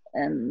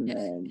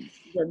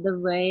the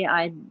way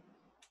I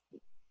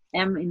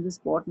am in the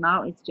sport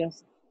now, it's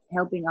just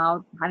helping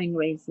out, having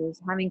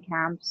races, having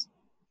camps,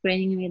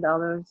 training with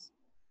others.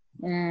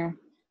 Uh,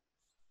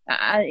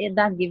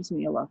 that gives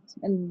me a lot,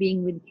 and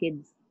being with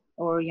kids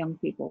or young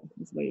people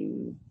is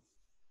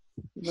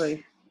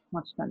very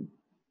much fun.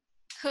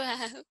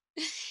 Wow.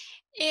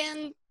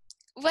 And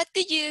what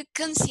do you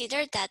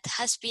consider that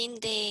has been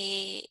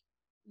the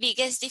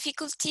biggest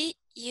difficulty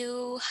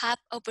you have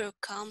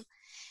overcome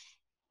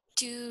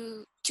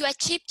to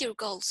achieve your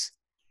goals?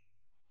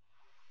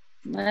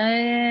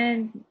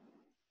 Uh,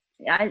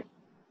 I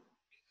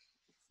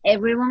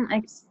everyone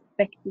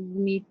expected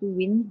me to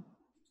win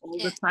all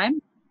the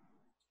time,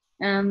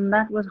 and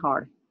that was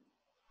hard.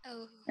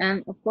 Oh,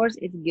 And of course,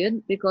 it's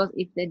good because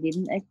if they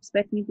didn't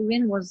expect me to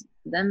win, was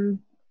then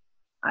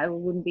I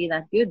wouldn't be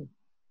that good.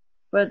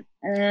 But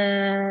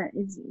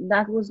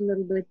that was a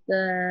little bit.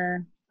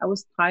 I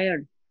was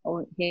tired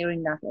of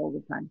hearing that all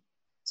the time.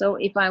 So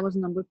if I was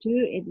number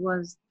two, it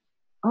was,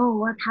 oh,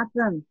 what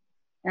happened?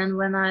 And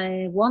when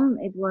I won,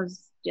 it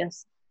was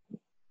just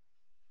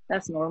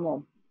that's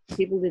normal.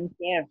 People didn't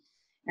care,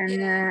 and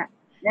yeah,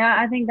 yeah,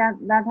 I think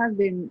that has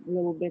been a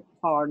little bit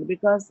hard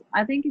because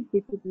I think it's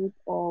difficult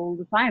all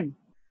the time.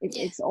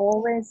 yeah, It's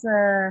always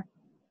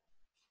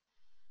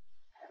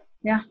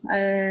yeah.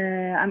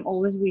 I'm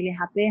always really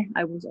happy.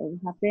 I was always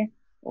happy,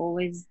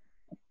 always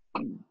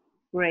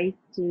great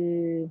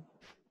to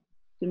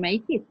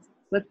make it.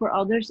 But for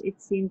others,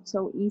 it seemed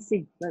so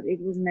easy, but it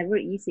was never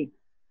easy.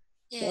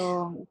 yeah,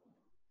 So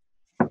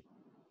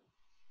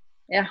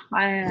yeah,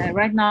 I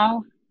right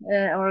now,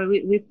 or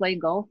we play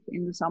golf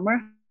in the summer,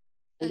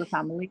 all the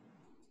family,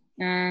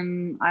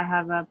 and I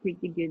have a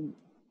pretty good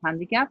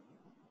handicap.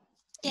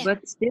 yeah,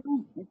 But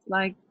still, it's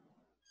like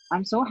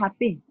I'm so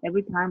happy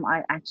every time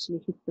I actually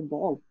hit the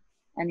ball,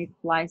 and it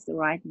flies the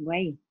right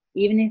way.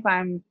 Even if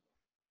I'm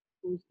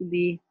supposed to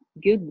be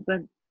good,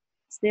 but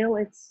still,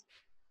 it's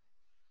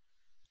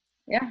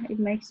yeah, it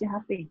makes you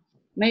happy.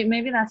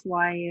 Maybe that's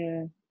why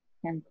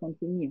can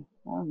continue.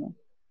 I don't know.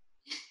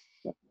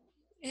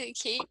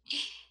 okay.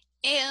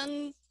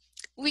 And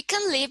we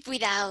can live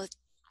without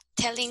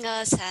telling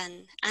us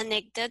an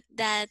anecdote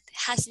that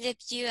has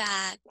left you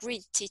a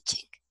great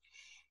teaching.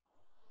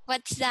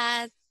 What's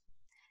that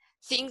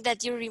thing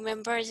that you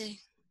remember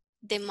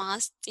the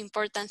most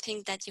important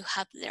thing that you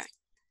have learned?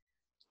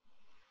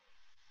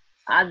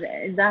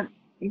 That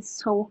is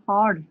so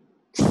hard.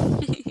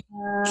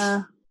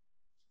 Uh,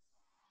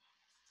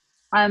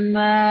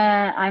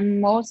 I'm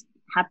most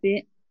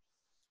happy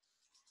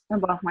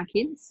about my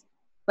kids,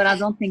 but I Yeah.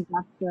 don't think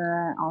that's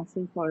the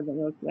answer for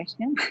your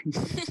question.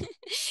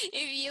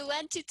 If you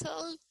want to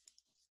tell,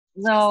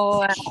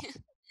 So,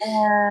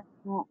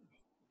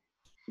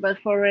 but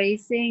for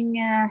racing,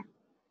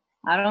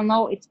 I don't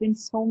know. It's been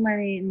so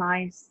many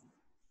nice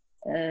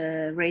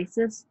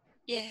races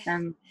yeah,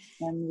 and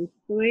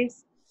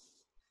victories.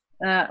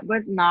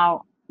 But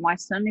now my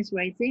son is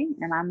racing,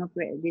 and I'm not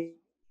ready.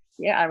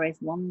 Yeah, I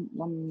raced one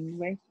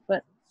race,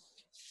 but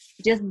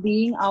just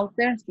being out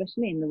there,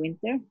 especially in the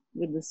winter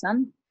with the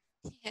sun,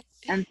 yeah,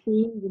 and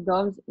seeing the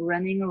dogs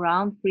running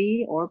around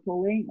free or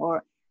pulling,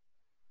 or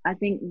I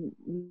think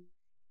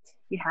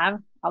you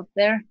have out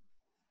there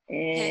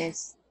yeah,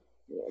 is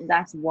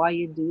that's why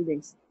you do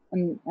this,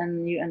 and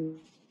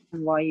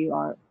why you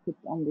are put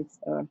on this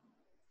earth.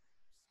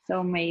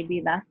 So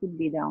maybe that would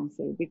be the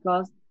answer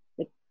because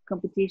the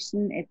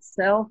competition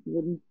itself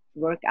wouldn't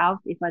work out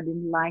if I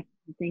didn't like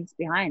the things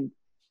behind.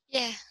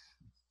 yeah.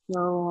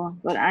 So,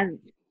 but I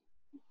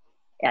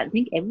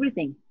think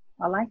everything.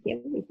 I like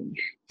everything.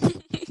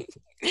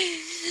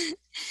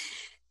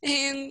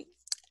 And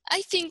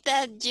I think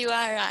that you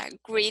are a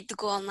great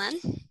woman.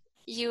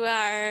 You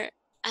are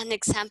an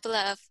example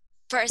of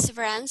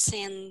perseverance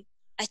and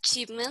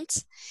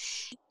achievements.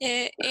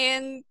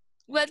 And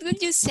what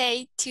would you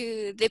say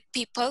to the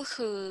people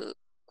who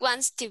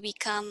wants to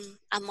become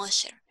a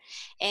musher?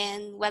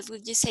 And what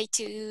would you say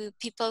to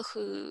people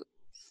who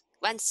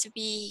wants to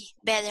be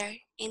better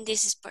in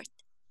this sport?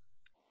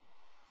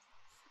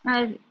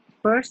 I,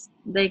 first,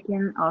 they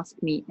can ask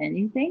me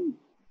anything.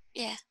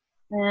 Yeah,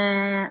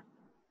 Uh,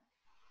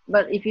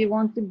 but if you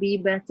want to be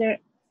better,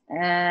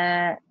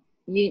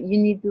 you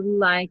need to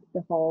like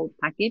the whole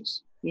package.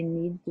 You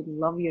need to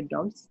love your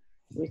dogs,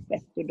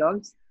 respect your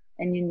dogs,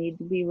 and you need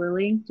to be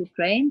willing to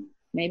train.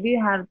 Maybe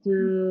you have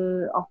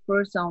to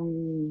offer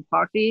some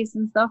parties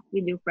and stuff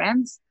with your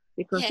friends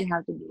because yeah, you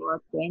have to do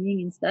our training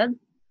instead.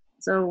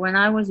 So when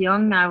I was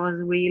young, I was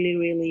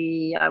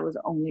really, I was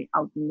only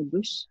out in the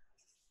bush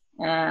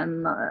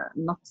and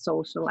not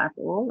social at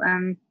all.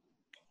 And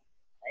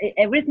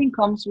everything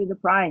comes with a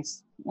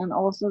price, and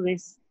also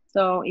this.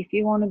 So if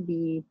you want to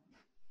be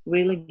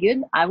really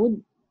good, I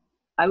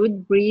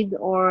would breed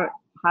or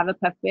have a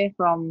puppy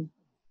from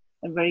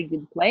a very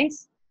good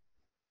place,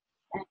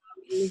 and I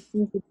would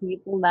listen to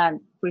people that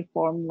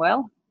perform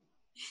well,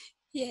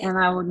 yeah. and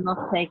I would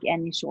not take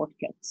any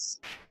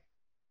shortcuts.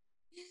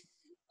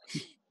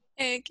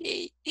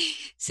 Okay.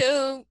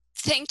 So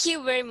thank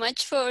you very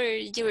much for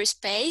your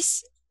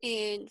space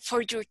and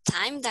for your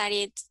time that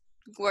it's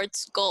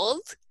worth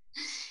gold.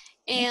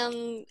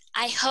 And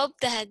I hope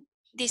that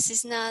this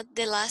is not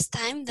the last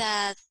time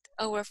that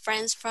our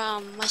friends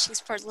from Machine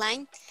Sport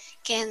Line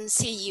can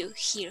see you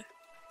here.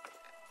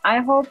 I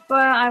hope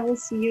I will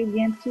see you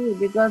again too,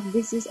 because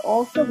this is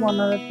also one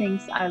of the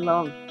things I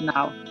love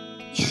now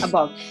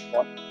about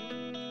sport.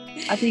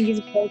 I think it's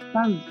great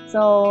fun.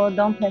 So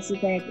don't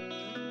hesitate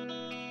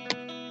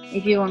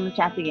if you want to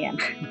chat again.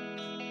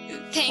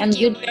 Thank And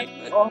you good very luck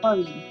much. to all of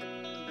you.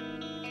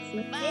 See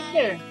you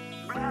later.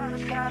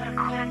 Brother's got a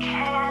quick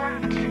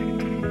hand.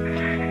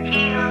 He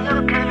can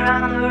look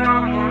around the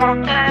room.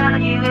 won't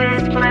tell you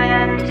it's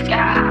plans.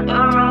 Got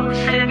a